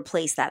like to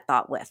replace that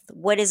thought with?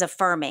 What is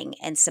affirming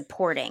and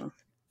supporting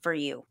for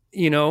you?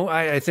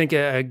 I think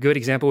a good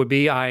example would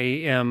be I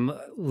am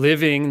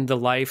living the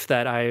life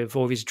that I've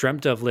always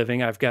dreamt of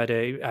living. I've got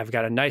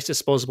a nice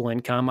disposable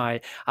income.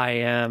 I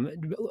am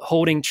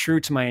holding true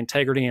to my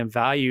integrity and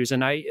values,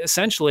 and I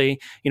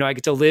essentially, I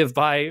get to live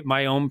by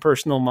my own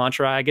personal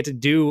mantra. I get to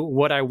do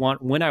what I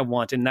want when I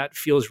want, and that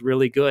feels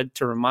really good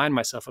to remind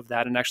myself of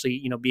that and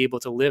actually, be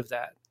able to live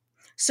that.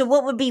 So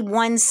what would be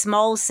one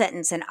small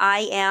sentence, and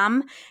I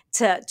am,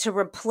 to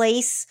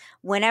replace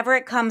whenever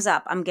it comes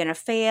up, I'm going to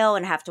fail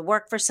and have to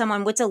work for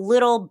someone? What's a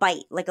little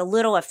bite, like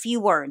a few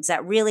words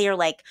that really are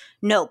like,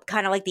 nope,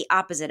 kind of like the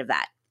opposite of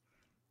that?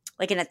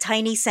 Like in a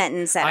tiny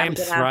sentence that I am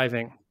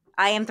thriving.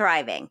 I am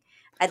thriving.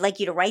 I'd like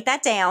you to write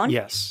that down.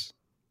 Yes.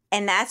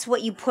 And that's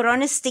what you put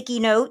on a sticky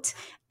note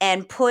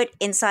and put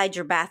inside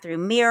your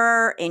bathroom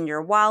mirror, in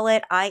your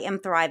wallet. I am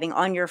thriving.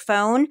 On your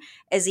phone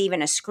as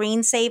even a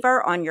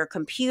screensaver, on your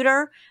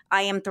computer.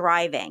 I am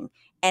thriving.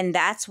 And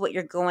that's what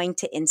you're going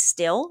to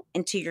instill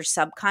into your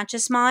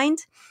subconscious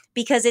mind,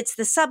 because it's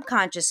the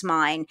subconscious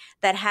mind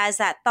that has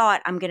that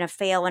thought, I'm going to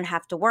fail and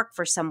have to work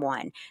for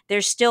someone.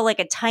 There's still like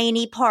a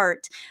tiny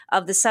part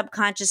of the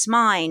subconscious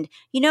mind,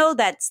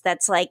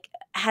 that's like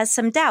has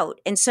some doubt.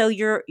 And so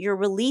you're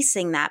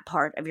releasing that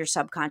part of your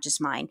subconscious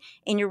mind,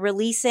 and you're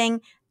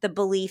releasing the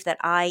belief that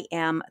I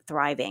am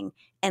thriving.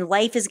 And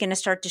life is going to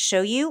start to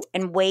show you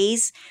in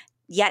ways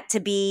yet to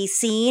be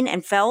seen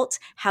and felt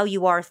how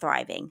you are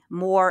thriving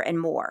more and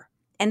more.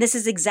 And this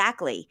is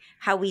exactly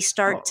how we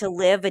start to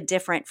live a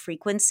different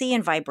frequency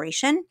and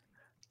vibration.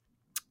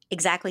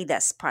 Exactly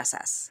this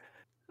process.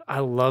 I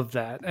love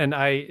that. And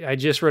I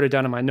just wrote it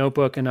down in my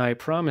notebook, and I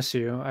promise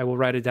you I will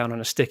write it down on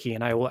a sticky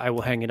and I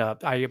will hang it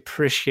up. I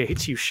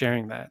appreciate you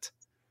sharing that.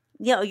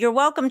 You're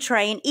welcome,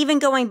 Trey. And even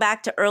going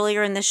back to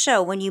earlier in the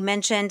show, when you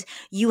mentioned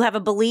you have a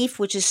belief,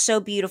 which is so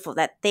beautiful,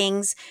 that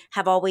things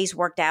have always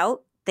worked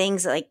out.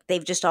 Things like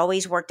they've just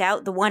always worked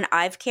out. The one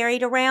I've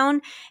carried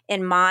around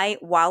in my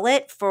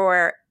wallet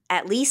for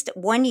at least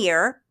 1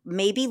 year,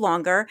 maybe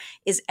longer,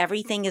 is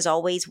everything is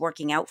always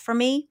working out for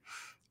me.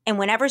 And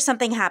whenever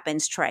something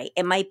happens, Trey,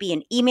 it might be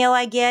an email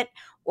I get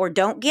or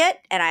don't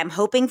get, and I'm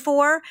hoping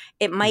for.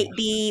 It might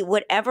be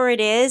whatever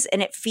it is,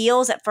 and it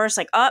feels at first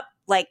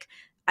like,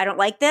 I don't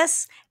like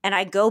this. And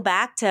I go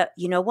back to,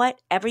 you know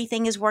what?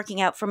 Everything is working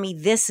out for me.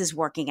 This is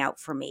working out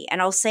for me. And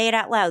I'll say it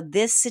out loud.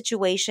 This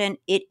situation,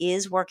 it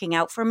is working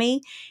out for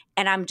me.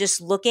 And I'm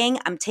just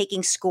I'm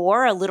taking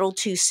score a little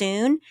too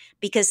soon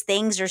because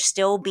things are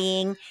still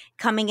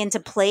coming into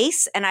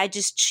place. And I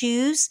just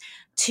choose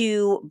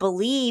to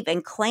believe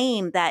and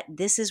claim that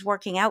this is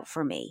working out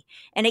for me.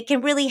 And it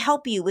can really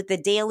help you with the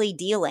daily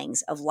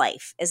dealings of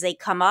life as they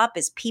come up,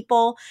 as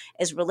people,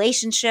 as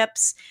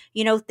relationships,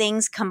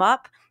 things come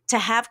up, to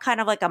have kind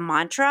of like a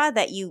mantra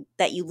that you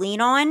lean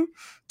on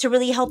to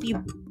really help you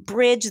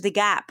bridge the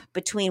gap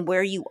between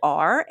where you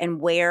are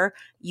and where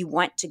you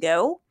want to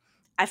go.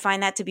 I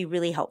find that to be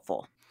really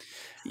helpful.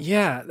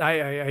 Yeah,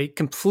 I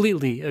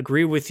completely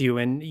agree with you.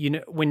 And,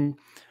 when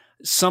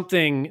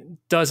something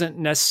doesn't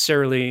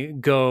necessarily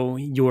go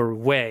your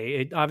way,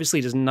 it obviously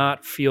does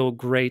not feel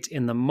great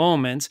in the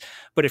moment.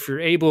 But if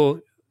you're able,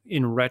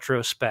 in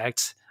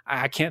retrospect,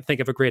 I can't think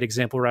of a great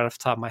example right off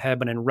the top of my head,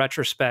 but in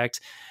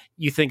retrospect,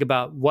 you think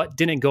about what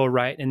didn't go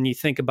right and you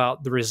think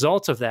about the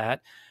results of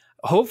that.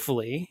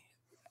 Hopefully,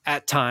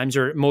 at times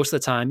or most of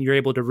the time, you're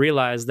able to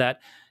realize that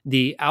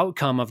the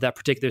outcome of that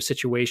particular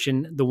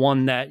situation, the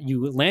one that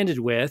you landed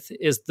with,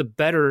 is the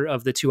better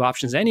of the two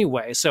options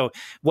anyway. So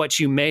what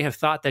you may have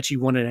thought that you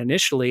wanted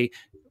initially,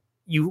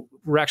 you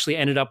were actually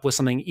ended up with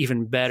something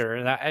even better.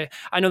 And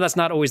I know that's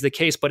not always the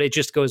case, but it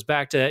just goes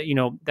back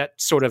to, that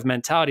sort of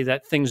mentality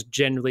that things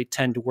generally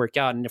tend to work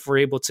out. And if we're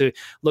able to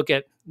look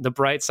at the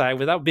bright side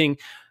without being,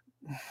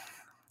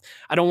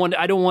 I don't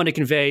want to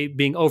convey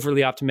being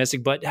overly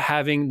optimistic, but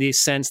having the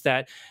sense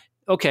that,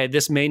 okay,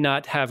 this may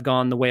not have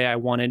gone the way I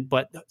wanted,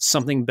 but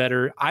something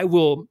better, I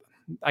will,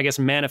 I guess,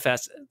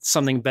 manifest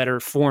something better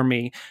for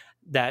me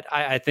that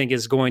I think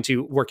is going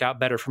to work out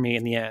better for me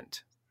in the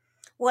end.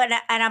 Well,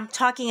 and I'm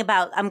talking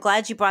about, I'm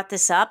glad you brought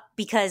this up,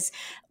 because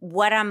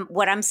what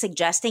I'm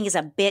suggesting is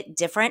a bit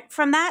different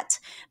from that,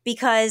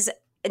 because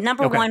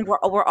number Okay. one,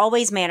 we're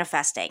always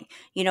manifesting,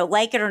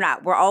 like it or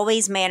not, we're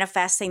always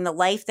manifesting. The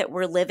life that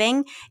we're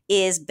living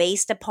is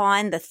based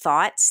upon the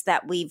thoughts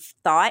that we've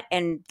thought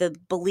and the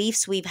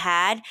beliefs we've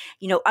had,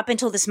 up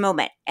until this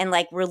moment. And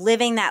like we're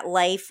living that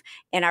life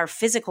in our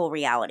physical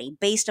reality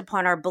based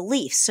upon our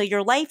beliefs. So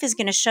your life is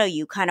going to show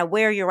you kind of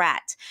where you're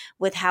at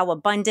with how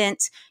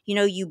abundant,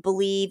 you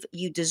believe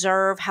you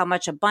deserve, how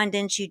much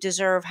abundance you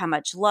deserve, how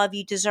much love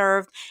you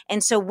deserve.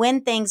 And so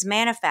when things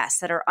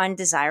manifest that are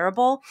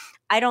undesirable,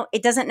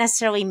 it doesn't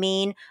necessarily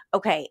mean,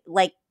 okay,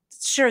 like,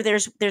 sure,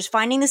 there's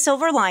finding the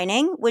silver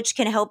lining, which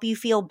can help you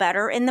feel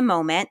better in the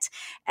moment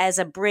as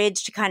a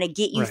bridge to kind of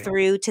get you Right.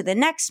 through to the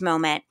next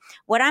moment.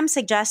 What I'm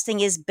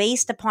suggesting is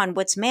based upon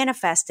what's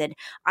manifested,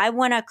 I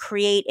want to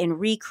create and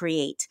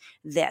recreate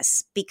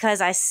this because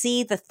I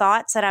see the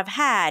thoughts that I've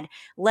had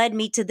led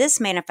me to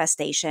this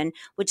manifestation,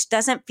 which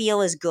doesn't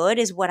feel as good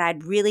as what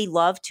I'd really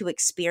love to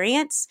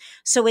experience.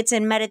 So it's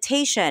in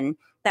meditation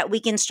that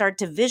we can start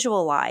to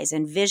visualize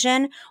and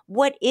vision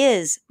what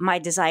is my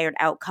desired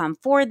outcome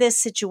for this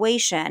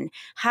situation?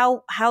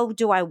 How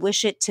do I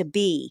wish it to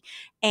be?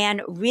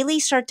 And really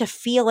start to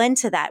feel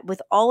into that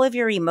with all of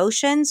your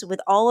emotions,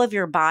 with all of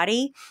your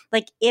body.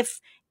 Like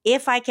if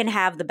I can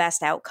have the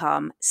best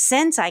outcome,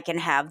 since I can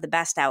have the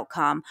best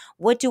outcome,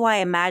 what do I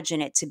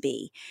imagine it to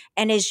be?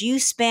 And as you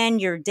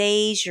spend your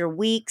days, your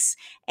weeks,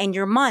 and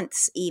your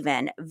months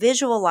even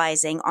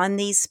visualizing on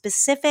these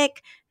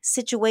specific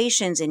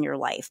situations in your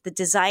life, the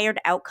desired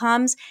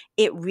outcomes,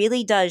 it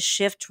really does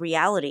shift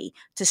reality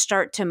to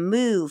start to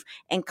move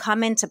and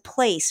come into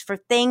place for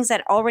things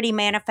that already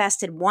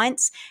manifested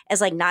once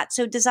as like not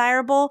so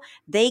desirable.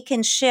 They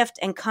can shift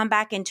and come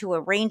back into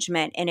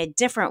arrangement in a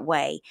different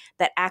way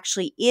that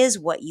actually is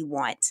what you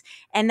want.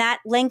 And that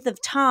length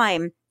of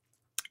time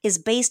is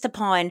based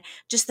upon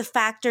just the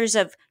factors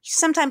of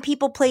sometimes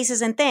people,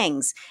 places, and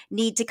things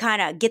need to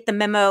kind of get the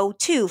memo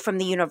too from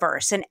the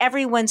universe, and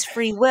everyone's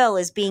free will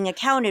is being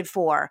accounted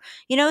for,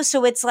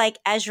 so it's like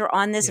as you're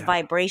on this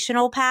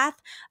vibrational path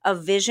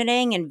of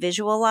visioning and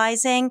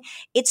visualizing,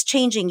 it's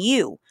changing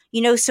you.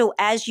 So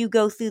as you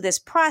go through this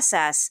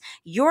process,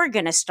 you're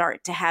going to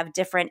start to have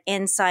different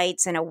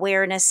insights and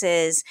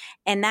awarenesses,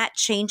 and that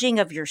changing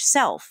of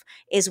yourself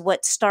is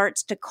what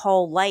starts to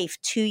call life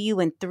to you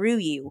and through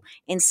you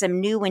in some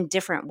new and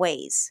different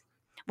ways,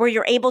 where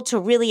you're able to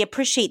really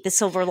appreciate the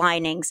silver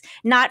linings,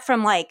 not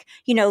from like,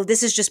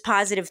 this is just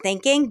positive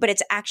thinking, but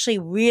it's actually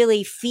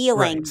really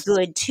feeling Right.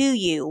 good to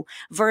you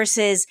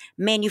versus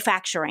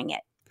manufacturing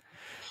it.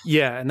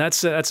 Yeah, and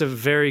that's a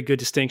very good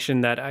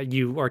distinction that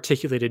you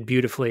articulated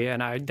beautifully,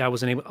 and I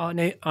wasn't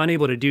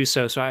unable to do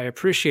so. So I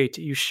appreciate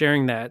you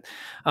sharing that.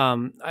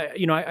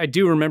 I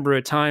do remember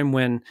a time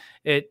when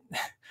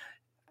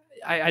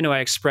I know I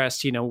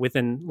expressed,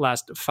 within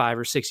last 5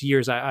 or 6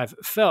 years, I've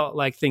felt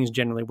like things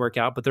generally work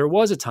out. But there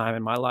was a time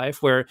in my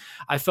life where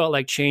I felt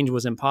like change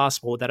was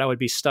impossible, that I would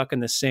be stuck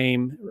in the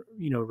same,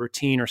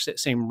 routine or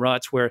same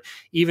ruts where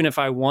even if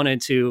I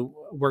wanted to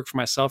work for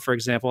myself, for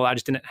example, I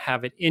just didn't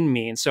have it in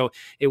me. And so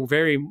it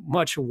very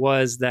much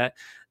was that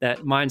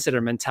mindset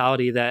or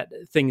mentality that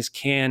things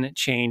can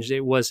change.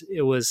 It was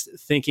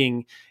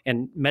thinking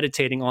and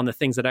meditating on the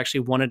things that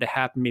actually wanted to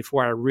happen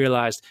before I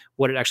realized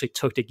what it actually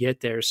took to get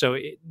there. So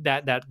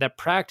that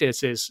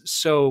practice is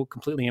so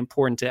completely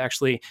important to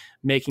actually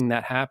making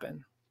that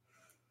happen.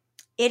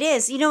 It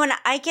is, and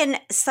I can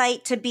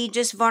cite, to be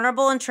just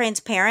vulnerable and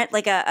transparent,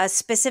 like a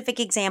specific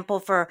example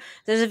for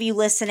those of you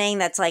listening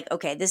that's like,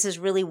 okay, this is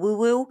really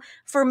woo-woo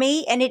for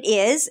me. And it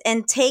is.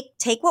 And take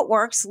what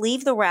works,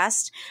 leave the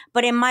rest.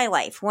 But in my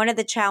life, one of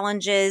the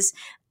challenges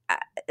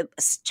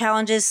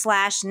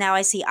 / now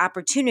I see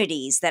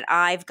opportunities that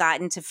I've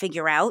gotten to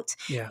figure out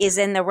is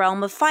in the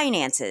realm of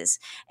finances.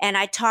 And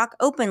I talk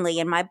openly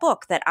in my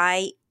book that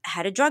I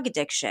had a drug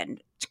addiction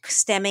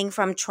stemming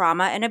from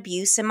trauma and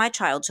abuse in my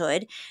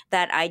childhood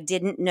that I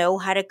didn't know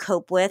how to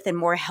cope with in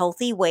more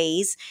healthy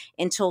ways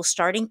until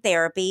starting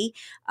therapy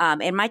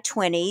in my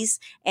 20s,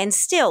 and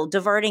still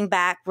reverting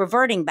back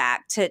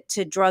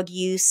to drug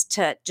use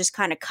to just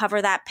kind of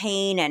cover that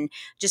pain and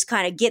just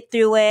kind of get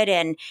through it.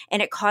 And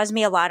it caused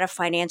me a lot of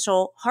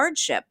financial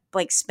hardship,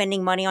 like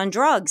spending money on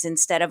drugs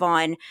instead of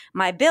on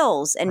my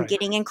bills and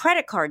getting in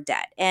credit card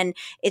debt. And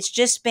it's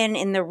just been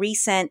in the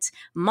recent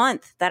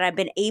month that I've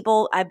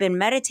been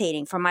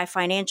meditating for my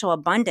financial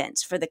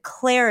abundance, for the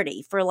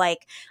clarity, for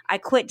like, I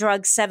quit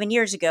drugs 7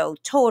 years ago,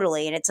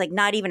 totally. And it's like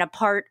not even a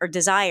part or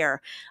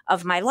desire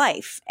of my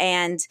life.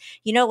 And,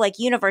 like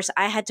universe,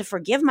 I had to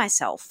forgive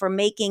myself for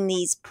making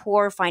these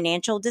poor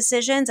financial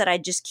decisions that I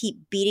just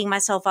keep beating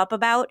myself up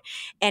about.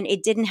 And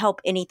it didn't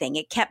help anything.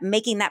 It kept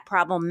making that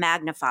problem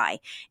magnify.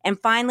 And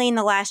finally, in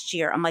the last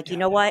year, I'm like, you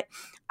know what?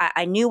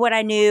 I knew what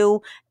I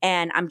knew,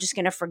 and I'm just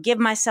going to forgive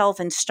myself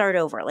and start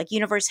over. Like,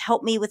 universe,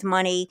 help me with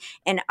money.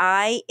 And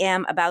I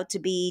am about to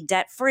be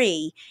debt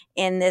free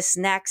in this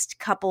next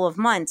couple of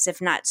months,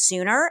 if not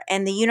sooner.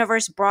 And the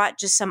universe brought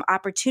just some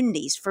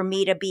opportunities for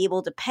me to be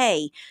able to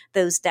pay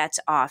those debts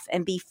off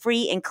and be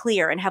free and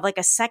clear and have like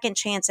a second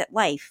chance at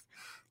life.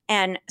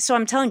 And so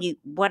I'm telling you,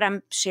 what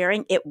I'm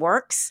sharing, it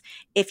works.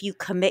 If you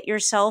commit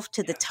yourself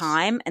to the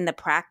time and the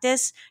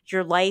practice,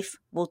 your life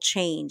will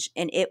change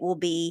and it will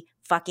be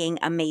fucking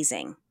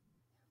amazing.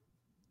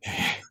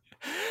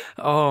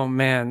 Oh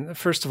man!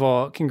 First of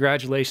all,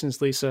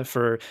 congratulations, Lisa,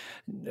 for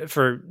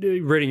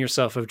ridding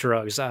yourself of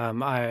drugs.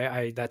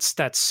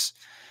 That's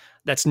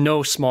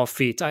no small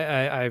feat.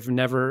 I've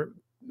never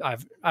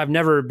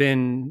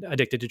been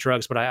addicted to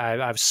drugs, but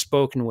I've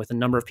spoken with a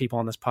number of people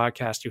on this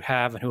podcast who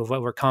have and who have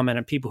overcome it,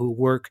 and people who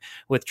work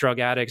with drug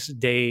addicts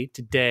day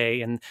to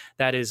day, and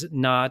that is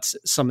not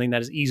something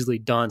that is easily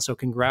done. So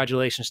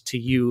congratulations to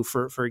you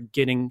for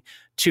getting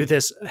to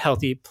this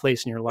healthy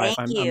place in your life.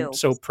 Thank you. I'm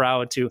so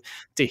proud to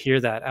hear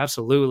that.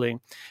 Absolutely.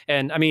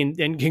 And I mean,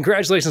 and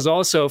congratulations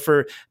also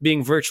for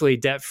being virtually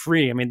debt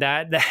free. I mean,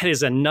 that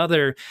is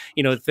another,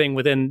 thing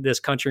within this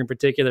country in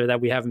particular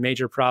that we have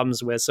major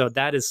problems with. So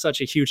that is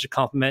such a huge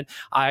compliment.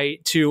 I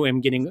too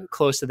am getting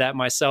close to that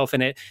myself.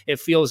 And it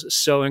feels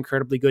so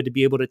incredibly good to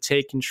be able to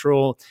take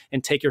control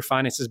and take your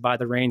finances by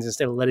the reins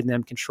instead of letting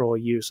them control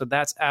you. So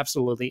that's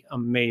absolutely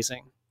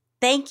amazing.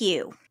 Thank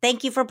you.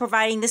 Thank you for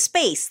providing the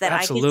space that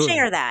Absolutely. I can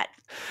share that.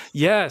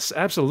 Yes,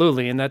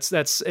 absolutely. And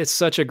it's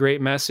such a great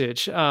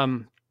message.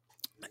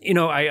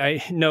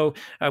 I know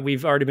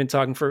we've already been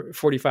talking for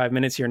 45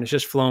 minutes here and it's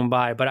just flown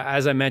by. But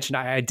as I mentioned,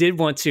 I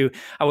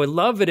would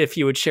love it if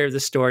you would share the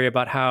story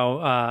about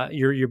how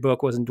your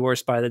book was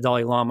endorsed by the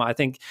Dalai Lama.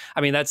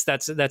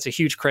 That's a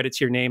huge credit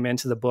to your name and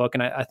to the book.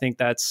 And I think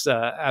that's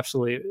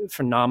absolutely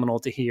phenomenal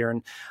to hear.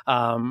 And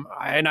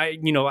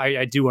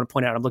I do want to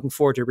point out, I'm looking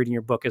forward to reading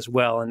your book as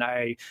well. And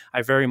I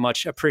very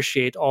much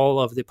appreciate all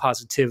of the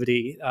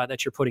positivity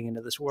that you're putting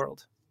into this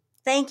world.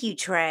 Thank you,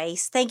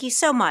 Trace. Thank you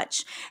so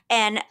much.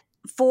 And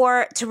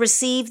to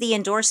receive the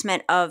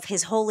endorsement of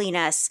His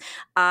Holiness,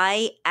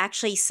 I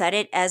actually set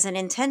it as an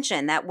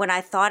intention that when I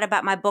thought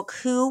about my book,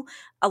 who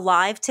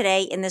alive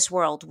today in this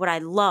world would I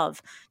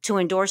love to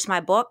endorse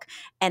my book?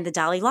 And the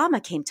Dalai Lama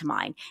came to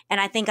mind.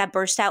 And I think I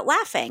burst out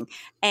laughing.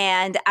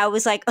 And I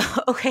was like,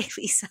 okay,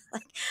 Lisa,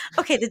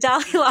 okay, the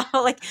Dalai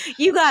Lama,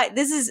 you got,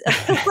 this is,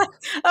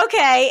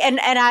 okay. And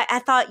I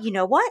thought, you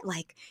know what?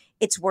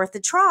 It's worth a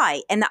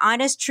try. And the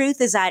honest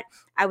truth is that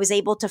I was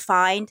able to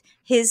find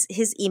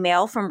his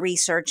email from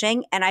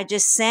researching, and I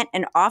just sent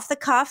an off the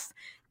cuff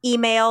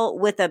email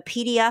with a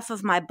PDF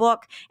of my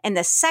book. And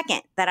the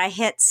second that I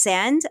hit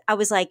send, I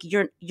was like,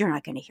 you're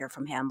not going to hear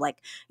from him.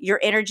 Your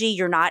energy,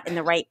 you're not in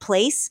the right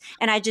place.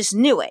 And I just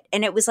knew it.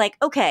 And it was like,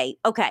 okay.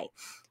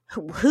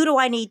 Who do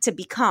I need to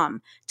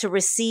become to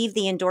receive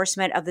the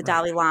endorsement of the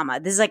Dalai Lama?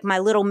 This is my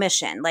little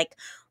mission.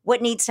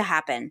 What needs to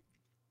happen?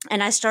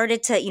 And I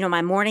started to,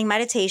 my morning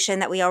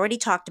meditation that we already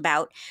talked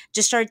about,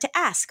 just started to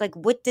ask,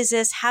 what does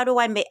this, how do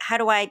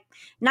I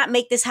not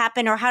make this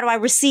happen, or how do I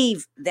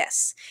receive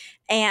this?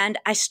 And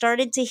I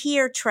started to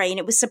hear, Trey, and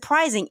it was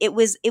surprising. It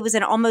was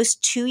an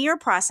almost 2-year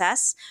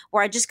process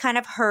where I just kind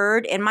of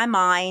heard in my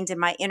mind and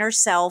my inner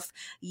self,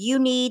 you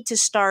need to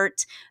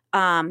start,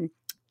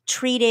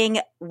 treating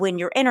when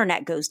your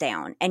internet goes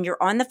down and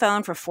you're on the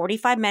phone for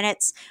 45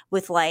 minutes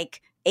with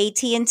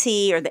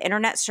AT&T or the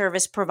internet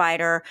service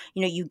provider,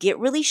 you get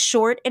really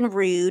short and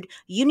rude.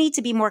 You need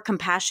to be more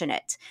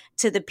compassionate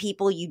to the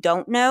people you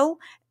don't know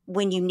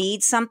when you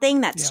need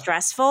something that's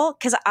stressful.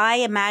 Because I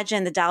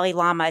imagine the Dalai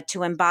Lama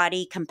to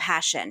embody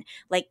compassion,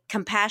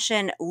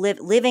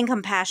 living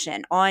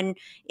compassion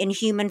in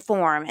human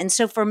form. And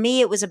so for me,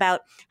 it was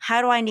about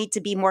how do I need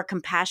to be more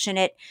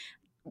compassionate,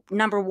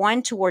 number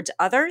one, towards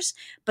others.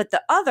 But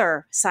the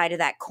other side of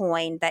that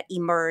coin that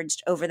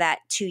emerged over that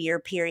 2-year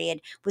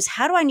period was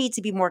how do I need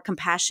to be more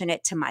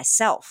compassionate to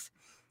myself?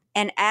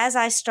 And as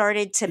I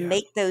started to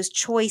make those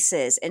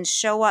choices and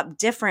show up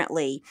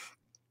differently,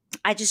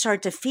 I just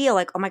started to feel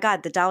oh my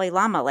God, the Dalai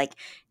Lama,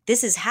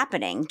 this is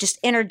happening just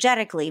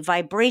energetically,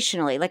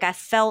 vibrationally. I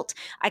felt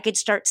I could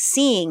start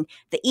seeing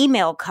the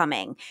email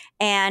coming.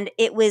 And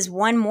it was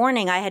one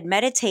morning I had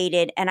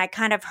meditated and I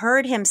kind of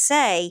heard him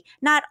say,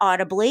 not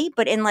audibly,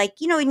 but in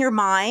in your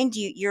mind,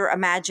 you're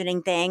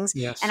imagining things.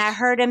 Yes. And I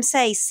heard him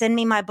say, send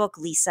me my book,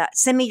 Lisa,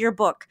 send me your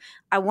book.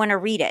 I want to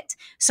read it.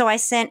 So I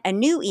sent a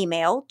new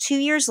email 2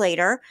 years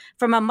later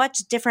from a much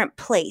different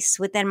place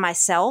within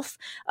myself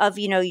of,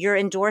 your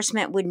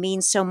endorsement would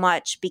mean so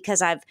much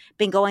because I've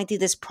been going through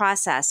this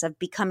process of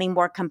becoming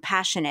more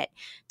compassionate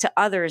to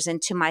others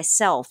and to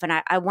myself. And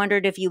I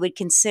wondered if you would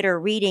consider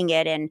reading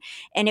it. And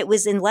it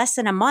was in less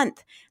than a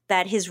month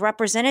that his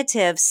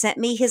representative sent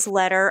me his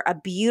letter, a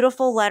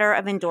beautiful letter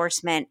of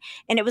endorsement.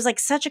 And it was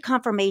such a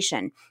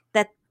confirmation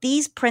that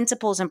these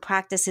principles and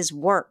practices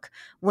work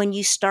when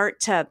you start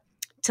to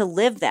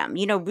live them,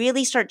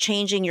 really start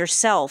changing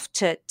yourself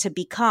to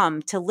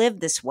live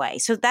this way.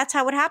 So that's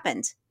how it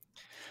happened.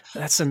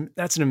 That's an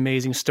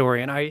amazing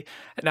story. And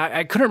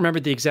I couldn't remember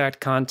the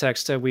exact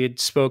context that we had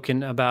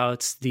spoken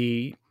about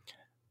the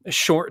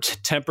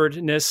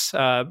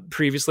short-temperedness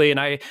previously. And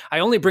I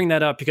only bring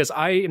that up because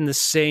I am the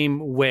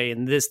same way.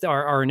 And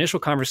our initial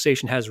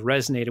conversation has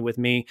resonated with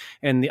me.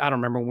 And I don't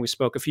remember when we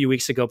spoke a few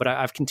weeks ago, but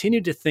I've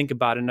continued to think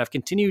about it, and I've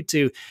continued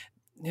to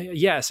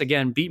yes,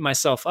 again, beat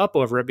myself up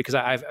over it because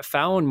I've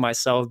found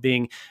myself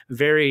being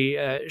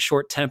very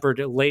short-tempered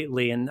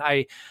lately. And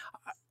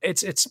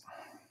it's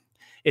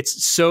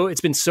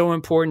been so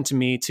important to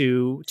me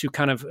to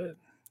kind of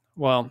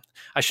well,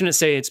 I shouldn't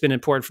say it's been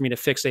important for me to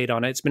fixate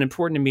on it. It's been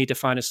important to me to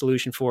find a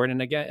solution for it. And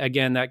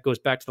again, that goes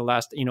back to the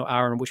last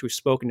hour in which we've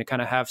spoken to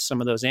kind of have some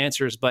of those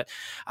answers. But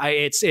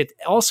it's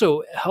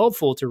also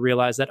helpful to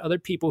realize that other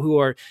people who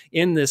are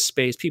in this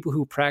space, people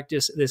who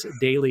practice this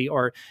daily,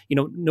 are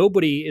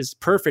nobody is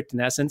perfect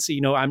in essence.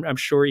 I'm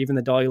sure even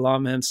the Dalai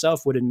Lama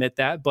himself would admit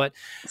that. But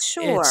it's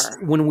Sure.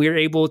 when we're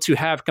able to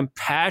have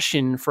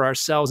compassion for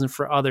ourselves and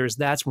for others,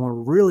 that's when we're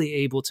really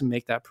able to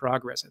make that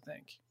progress, I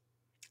think.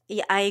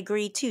 Yeah, I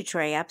agree too,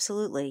 Trey.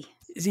 Absolutely.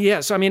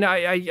 Yeah. So, I mean,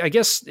 I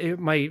guess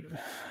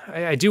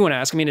I do want to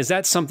ask, I mean, is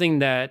that something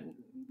that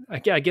I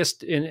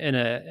guess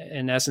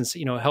in essence,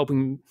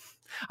 helping,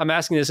 I'm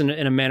asking this in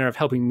a manner of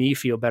helping me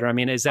feel better. I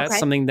mean, is that Okay.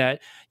 something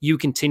that you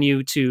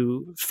continue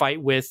to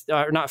fight with,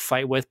 or not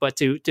fight with, but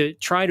to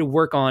try to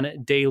work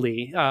on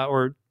daily,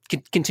 or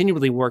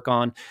continually work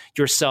on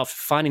yourself,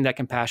 finding that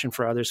compassion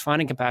for others,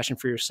 finding compassion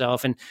for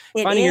yourself, and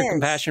It finding your is.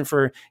 compassion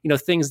for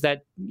things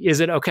that, is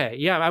it okay?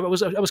 Yeah, I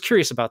was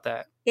curious about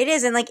that. It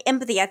is. And like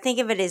empathy, I think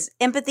of it as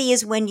empathy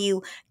is when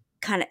you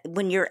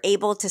when you're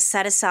able to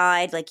set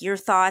aside like your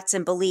thoughts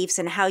and beliefs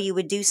and how you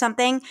would do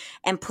something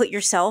and put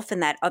yourself in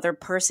that other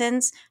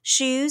person's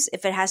shoes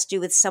if it has to do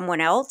with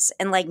someone else,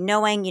 and like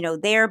knowing,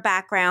 their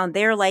background,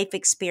 their life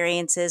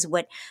experiences,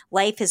 what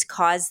life has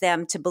caused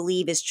them to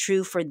believe is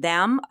true for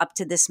them up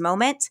to this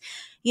moment.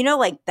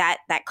 Like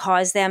that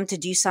caused them to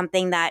do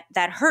something that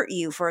hurt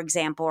you, for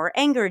example, or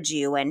angered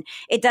you. And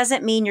it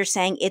doesn't mean you're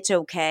saying it's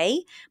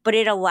okay, but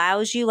it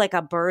allows you like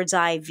a bird's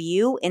eye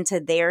view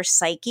into their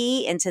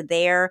psyche, into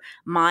their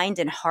mind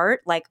and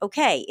heart. Like,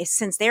 okay,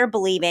 since they're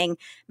believing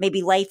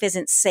maybe life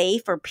isn't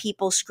safe or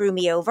people screw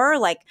me over,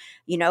 like,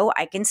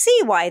 I can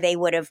see why they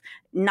would have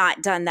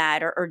not done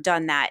that or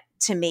done that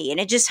to me. And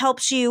it just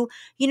helps you,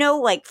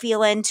 like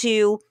feel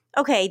into,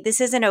 okay, this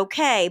isn't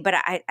okay, but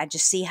I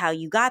just see how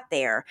you got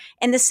there.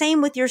 And the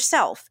same with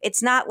yourself.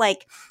 It's not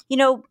like,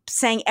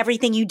 saying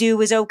everything you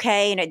do is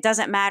okay and it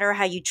doesn't matter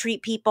how you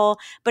treat people,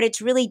 but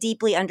it's really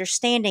deeply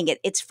understanding it.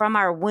 It's from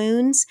our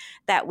wounds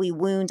that we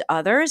wound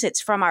others.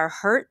 It's from our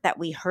hurt that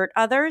we hurt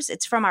others.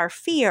 It's from our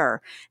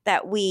fear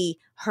that we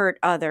hurt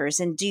others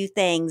and do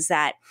things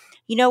that,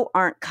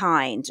 aren't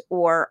kind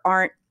or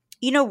aren't,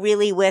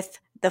 really with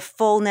the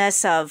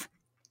fullness of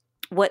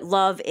what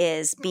love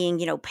is, being,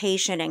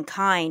 patient and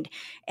kind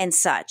and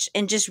such.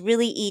 And just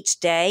really each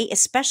day,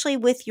 especially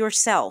with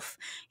yourself,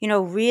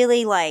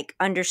 really like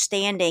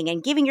understanding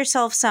and giving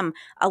yourself some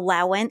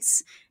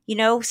allowance.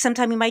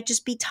 Sometimes you might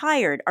just be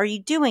tired. Are you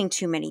doing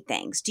too many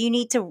things? Do you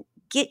need to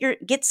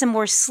get some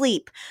more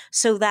sleep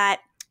so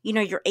that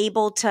you're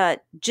able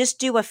to just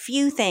do a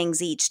few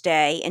things each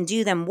day and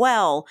do them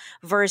well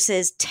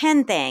versus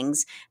 10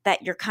 things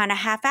that you're kind of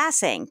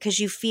half-assing because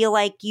you feel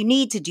like you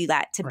need to do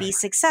that to be Right.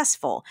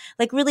 successful.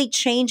 Like really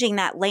changing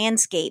that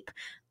landscape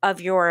of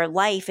your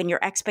life and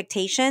your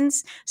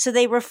expectations so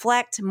they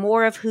reflect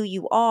more of who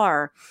you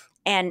are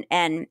and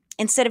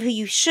instead of who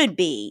you should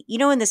be,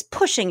 in this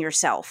pushing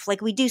yourself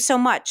like we do so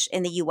much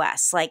in the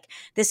US, like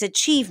this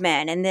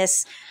achievement and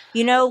this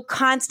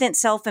constant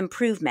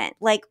self-improvement.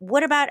 Like,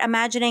 what about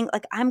imagining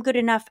like I'm good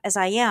enough as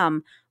I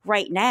am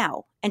right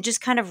now and just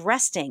kind of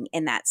resting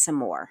in that some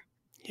more?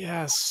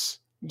 Yes.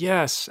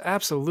 Yes,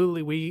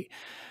 absolutely.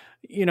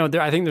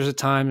 I think there's a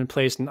time and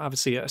place and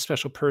obviously a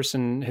special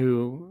person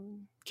who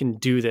can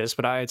do this,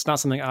 but it's not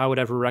something I would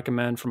ever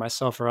recommend for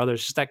myself or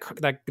others. Just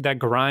that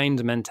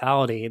grind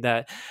mentality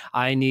that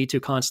I need to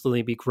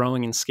constantly be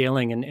growing and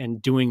scaling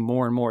and doing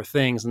more and more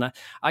things. And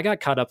I got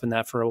caught up in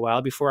that for a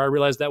while before I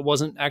realized that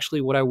wasn't actually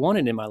what I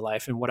wanted in my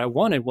life. And what I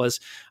wanted was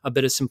a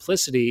bit of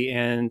simplicity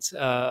and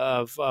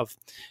of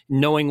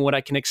knowing what I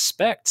can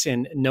expect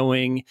and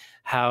knowing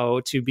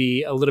how to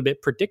be a little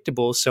bit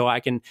predictable so I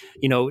can,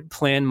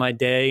 plan my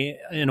day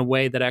in a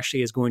way that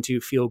actually is going to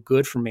feel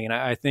good for me. And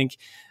I think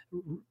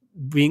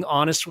being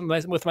honest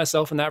with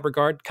myself in that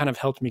regard kind of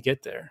helped me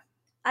get there.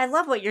 I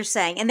love what you're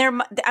saying.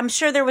 And I'm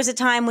sure there was a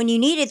time when you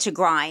needed to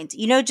grind,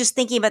 just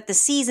thinking about the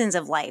seasons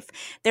of life.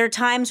 There are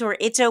times where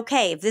it's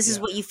okay. If this is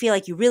Yeah. what you feel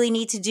like you really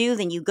need to do,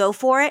 then you go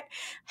for it.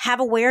 Have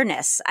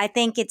awareness. I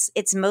think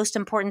it's most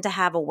important to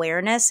have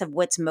awareness of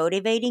what's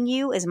motivating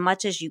you as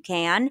much as you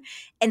can.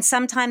 And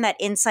sometimes that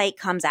insight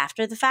comes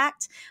after the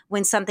fact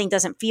when something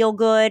doesn't feel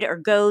good or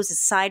goes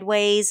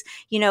sideways.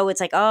 It's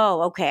like,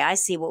 oh, okay, I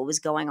see what was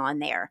going on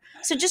there.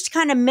 So just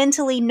kind of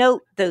mentally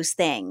note those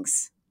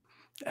things.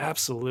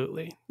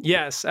 Absolutely.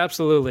 Yes,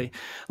 absolutely.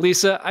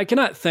 Lisa, I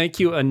cannot thank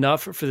you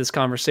enough for this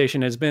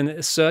conversation. It's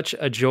been such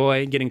a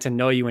joy getting to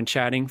know you and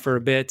chatting for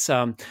a bit.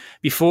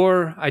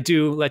 Before I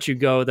do let you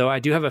go, though, I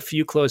do have a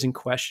few closing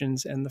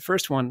questions. And the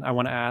first one I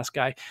want to ask,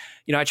 I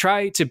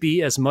try to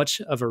be as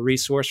much of a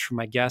resource for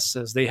my guests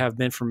as they have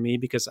been for me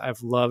because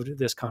I've loved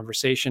this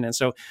conversation. And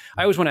so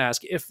I always want to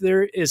ask if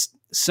there is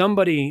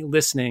somebody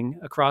listening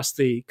across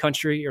the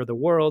country or the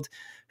world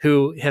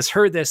who has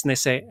heard this and they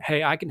say,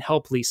 hey, I can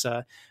help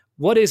Lisa.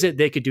 What is it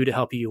they could do to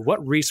help you?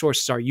 What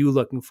resources are you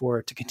looking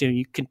for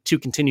to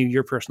continue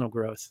your personal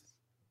growth?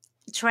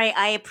 Trey,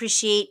 I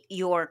appreciate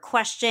your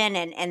question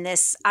and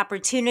this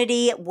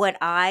opportunity. What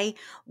I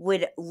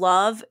would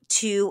love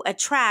to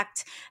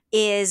attract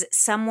is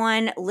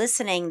someone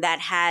listening that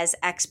has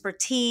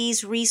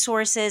expertise,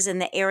 resources in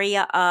the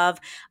area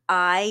of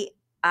I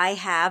I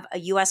have a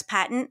US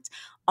patent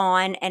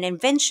on an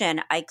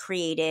invention I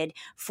created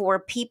for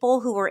people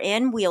who are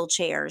in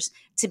wheelchairs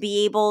to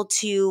be able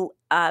to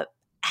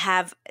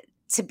have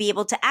to be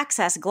able to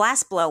access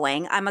glass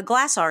blowing. I'm a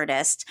glass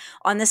artist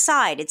on the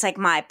side. It's like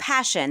my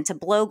passion to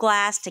blow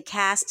glass, to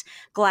cast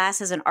glass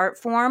as an art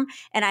form.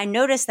 And I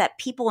noticed that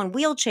people in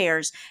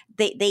wheelchairs,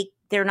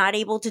 they're not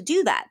able to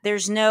do that.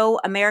 There's no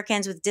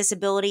Americans with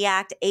Disability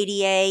Act,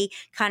 ADA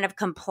kind of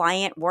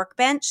compliant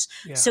workbench.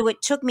 Yeah. So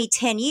it took me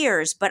 10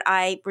 years, but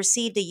I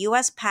received a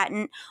US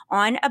patent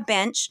on a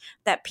bench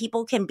that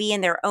people can be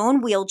in their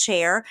own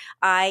wheelchair.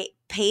 I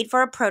paid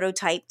for a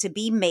prototype to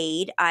be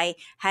made. I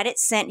had it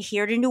sent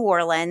here to New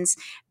Orleans,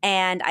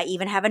 and I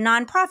even have a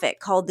nonprofit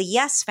called the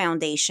Yes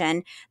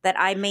Foundation that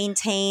I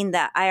maintain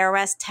the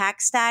IRS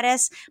tax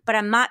status, but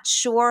I'm not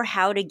sure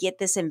how to get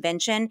this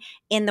invention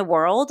in the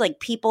world. Like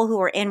people who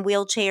are in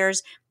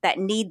wheelchairs that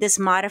need this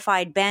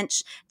modified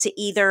bench to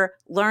either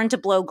learn to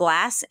blow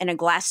glass in a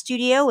glass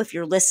studio if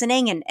you're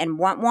listening and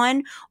want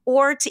one,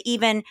 or to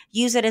even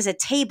use it as a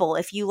table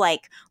if you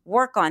like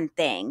work on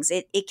things.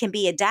 It can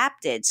be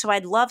adapted. So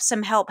I'd love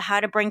some help how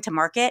to bring to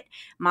market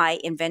my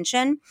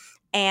invention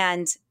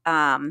and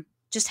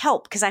just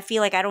help because I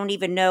feel like I don't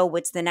even know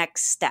what's the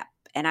next step.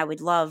 And I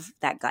would love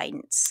that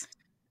guidance.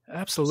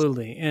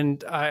 Absolutely.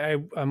 And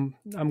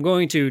I'm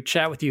going to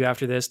chat with you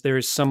after this.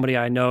 There's somebody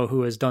I know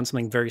who has done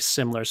something very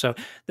similar. So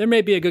there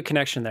may be a good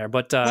connection there,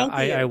 but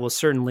I will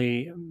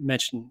certainly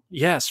mention,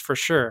 yes, for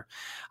sure.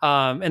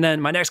 And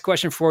then my next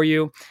question for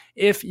you,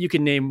 if you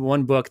could name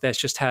one book that's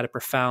just had a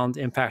profound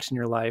impact in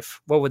your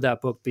life, what would that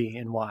book be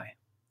and why?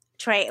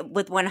 Trey,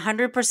 with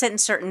 100%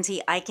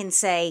 certainty, I can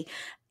say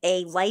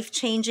a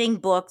life-changing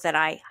book that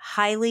I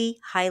highly,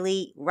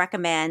 highly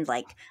recommend,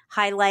 like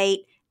highlight,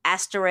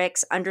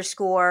 asterisk,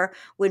 underscore,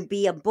 would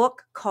be a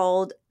book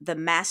called The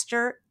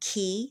Master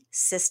Key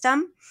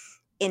System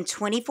in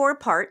 24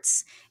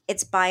 parts.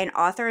 It's by an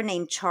author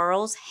named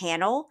Charles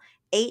Haanel,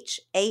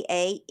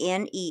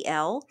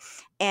 Haanel,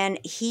 and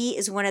he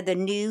is one of the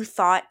new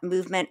thought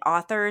movement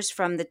authors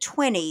from the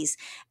 20s.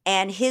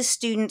 And his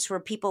students were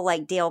people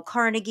like Dale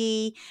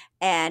Carnegie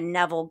and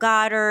Neville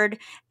Goddard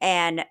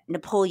and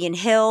Napoleon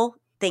Hill.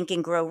 Think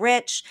and Grow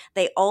Rich.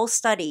 They all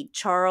studied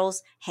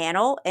Charles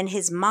Haanel and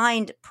his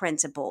mind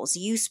principles.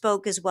 You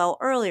spoke as well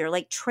earlier,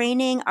 like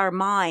training our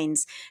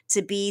minds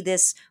to be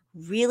this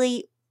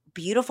really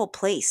beautiful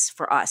place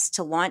for us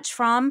to launch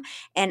from.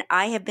 And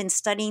I have been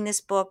studying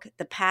this book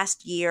the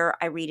past year.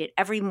 I read it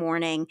every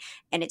morning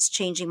and it's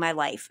changing my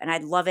life. And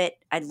I'd love it.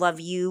 I'd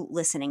love you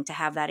listening to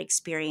have that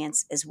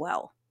experience as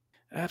well.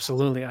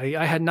 Absolutely.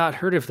 I had not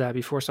heard of that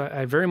before, so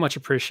I very much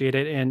appreciate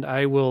it. And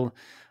I will,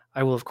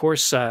 of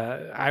course,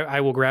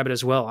 I will grab it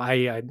as well.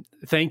 I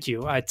thank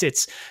you.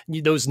 It's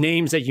those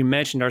names that you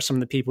mentioned are some of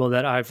the people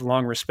that I've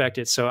long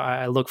respected. So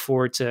I look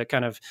forward to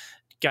kind of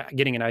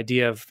getting an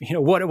idea of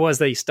what it was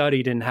they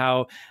studied and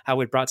how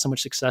it brought so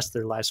much success to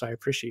their lives. So I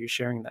appreciate you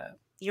sharing that.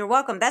 You're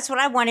welcome. That's what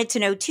I wanted to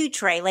know too,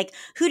 Trey. Like,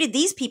 who did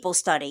these people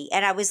study?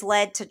 And I was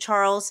led to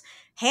Charles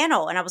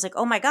Haanel, and I was like,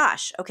 oh my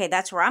gosh, okay,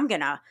 that's where I'm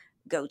gonna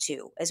go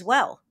to as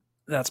well.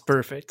 That's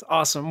perfect.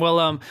 Awesome.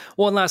 Well,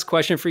 one last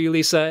question for you,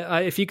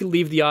 Lisa. If you could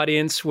leave the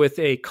audience with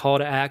a call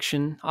to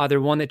action,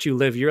 either one that you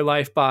live your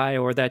life by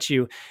or that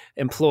you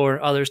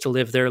implore others to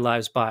live their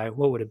lives by,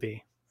 what would it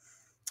be?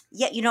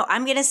 Yeah,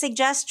 I'm going to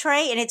suggest,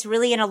 Trey, and it's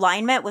really in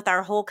alignment with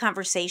our whole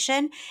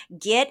conversation,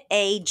 get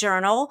a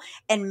journal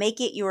and make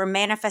it your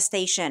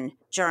manifestation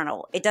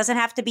journal. It doesn't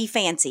have to be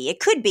fancy. It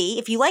could be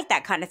if you like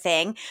that kind of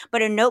thing,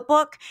 but a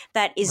notebook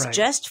that is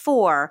just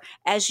for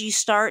as you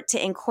start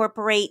to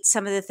incorporate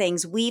some of the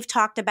things we've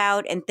talked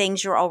about and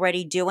things you're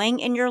already doing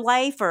in your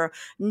life or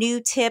new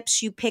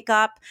tips you pick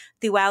up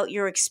throughout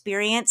your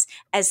experience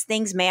as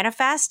things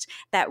manifest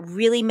that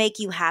really make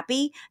you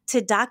happy, to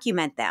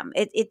document them.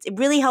 It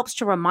really helps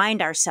to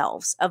remind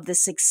ourselves of the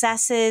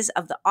successes,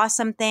 of the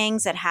awesome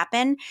things that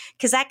happen,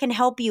 because that can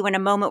help you in a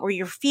moment where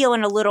you're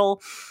feeling a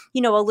little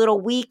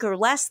weak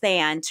or less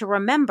than, to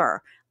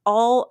remember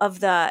all of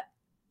the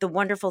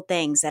wonderful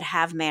things that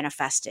have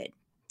manifested,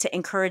 to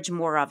encourage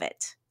more of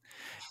it.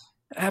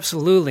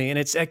 Absolutely. And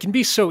it can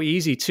be so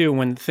easy too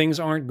when things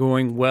aren't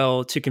going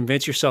well to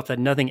convince yourself that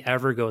nothing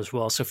ever goes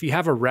well. So if you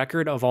have a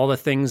record of all the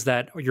things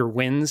that your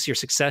wins, your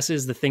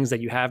successes, the things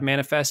that you have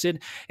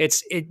manifested,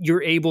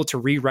 you're able to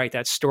rewrite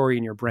that story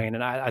in your brain.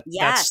 And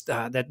Yes,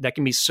 that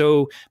can be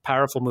so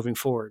powerful moving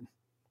forward.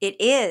 it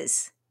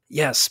is.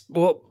 Yes.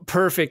 Well,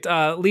 perfect.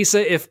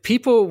 Lisa, if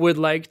people would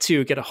like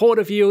to get a hold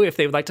of you, if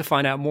they would like to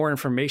find out more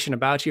information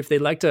about you, if they'd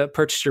like to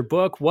purchase your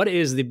book, what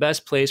is the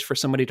best place for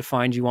somebody to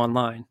find you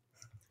online?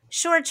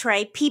 Sure,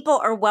 Trey.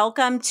 People are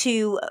welcome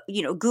to,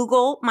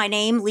 Google my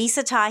name,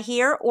 Lisa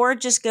Tahir, or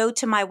just go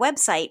to my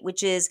website,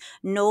 which is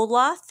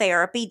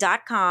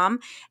nolatherapy.com.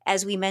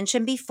 As we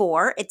mentioned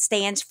before, it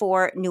stands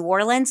for New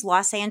Orleans,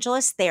 Los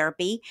Angeles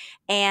Therapy.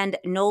 And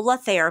NOLA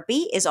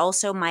Therapy is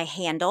also my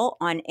handle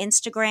on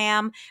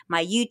Instagram,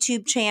 my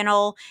YouTube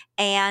channel,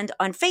 and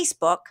on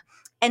Facebook.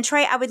 And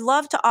Trey, I would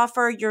love to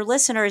offer your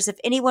listeners, if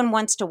anyone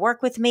wants to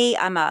work with me,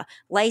 I'm a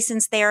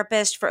licensed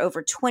therapist for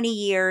over 20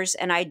 years,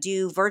 and I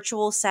do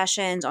virtual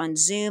sessions on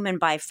Zoom and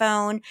by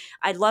phone.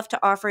 I'd love to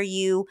offer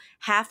you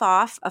half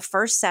off a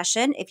first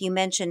session if you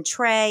mention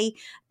Trey,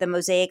 the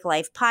Mosaic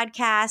Life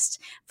podcast,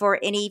 for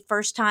any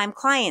first-time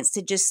clients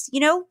to just,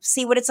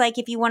 see what it's like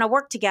if you want to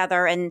work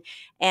together and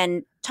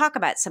talk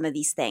about some of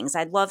these things.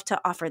 I'd love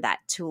to offer that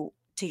to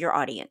your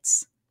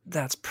audience.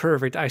 That's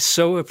perfect. I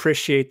so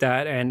appreciate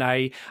that. And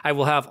I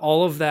will have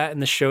all of that in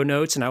the show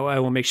notes, and I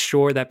will make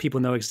sure that people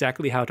know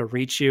exactly how to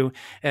reach you.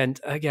 And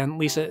again,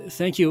 Lisa,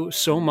 thank you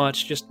so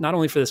much, just not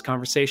only for this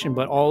conversation,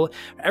 but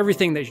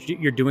everything that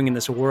you're doing in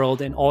this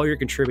world and all you're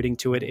contributing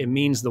to it. It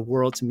means the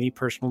world to me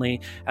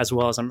personally, as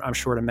well as I'm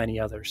sure to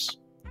many others.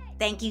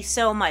 Thank you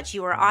so much.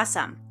 You were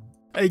awesome.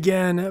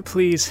 Again,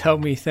 please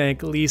help me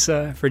thank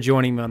Lisa for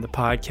joining me on the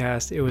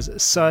podcast. It was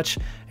such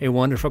a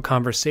wonderful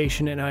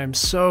conversation, and I am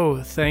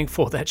so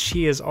thankful that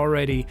she has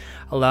already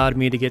allowed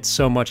me to get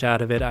so much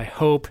out of it. I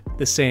hope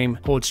the same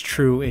holds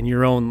true in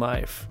your own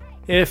life.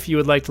 If you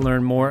would like to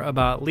learn more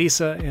about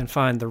Lisa and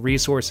find the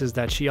resources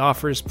that she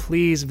offers,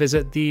 please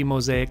visit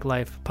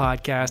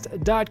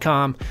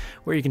themosaiclifepodcast.com,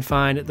 where you can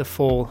find the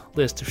full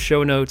list of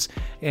show notes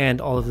and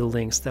all of the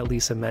links that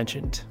Lisa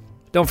mentioned.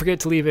 Don't forget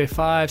to leave a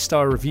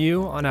 5-star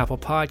review on Apple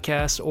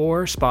Podcasts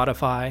or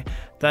Spotify.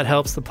 That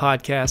helps the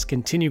podcast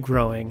continue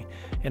growing.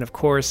 And of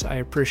course, I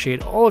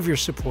appreciate all of your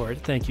support.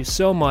 Thank you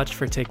so much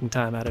for taking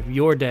time out of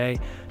your day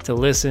to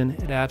listen.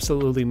 It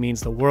absolutely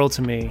means the world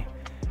to me.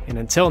 And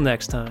until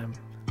next time,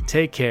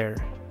 take care,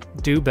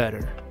 do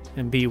better,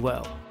 and be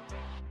well.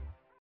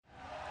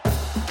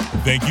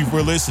 Thank you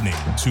for listening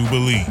to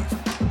Believe.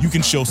 You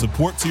can show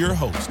support to your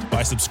host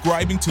by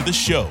subscribing to the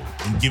show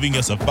and giving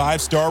us a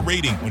 5-star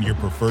rating on your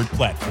preferred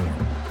platform.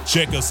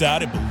 Check us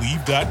out at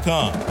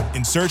Believe.com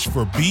and search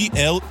for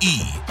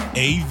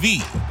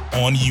BLEAV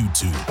on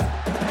YouTube.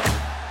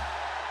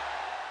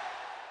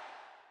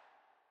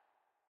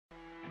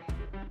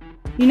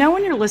 You know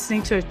when you're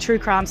listening to a true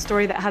crime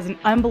story that has an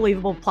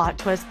unbelievable plot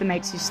twist that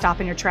makes you stop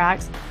in your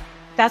tracks?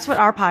 That's what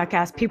our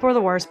podcast, People Are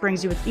the Worst,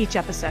 brings you with each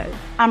episode.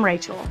 I'm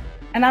Rachel.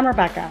 And I'm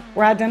Rebecca.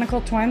 We're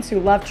identical twins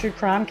who love true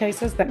crime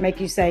cases that make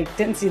you say,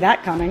 didn't see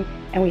that coming,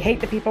 and we hate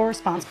the people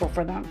responsible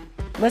for them.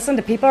 Listen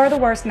to People Are the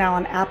Worst now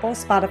on Apple,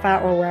 Spotify,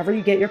 or wherever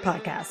you get your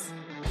podcasts.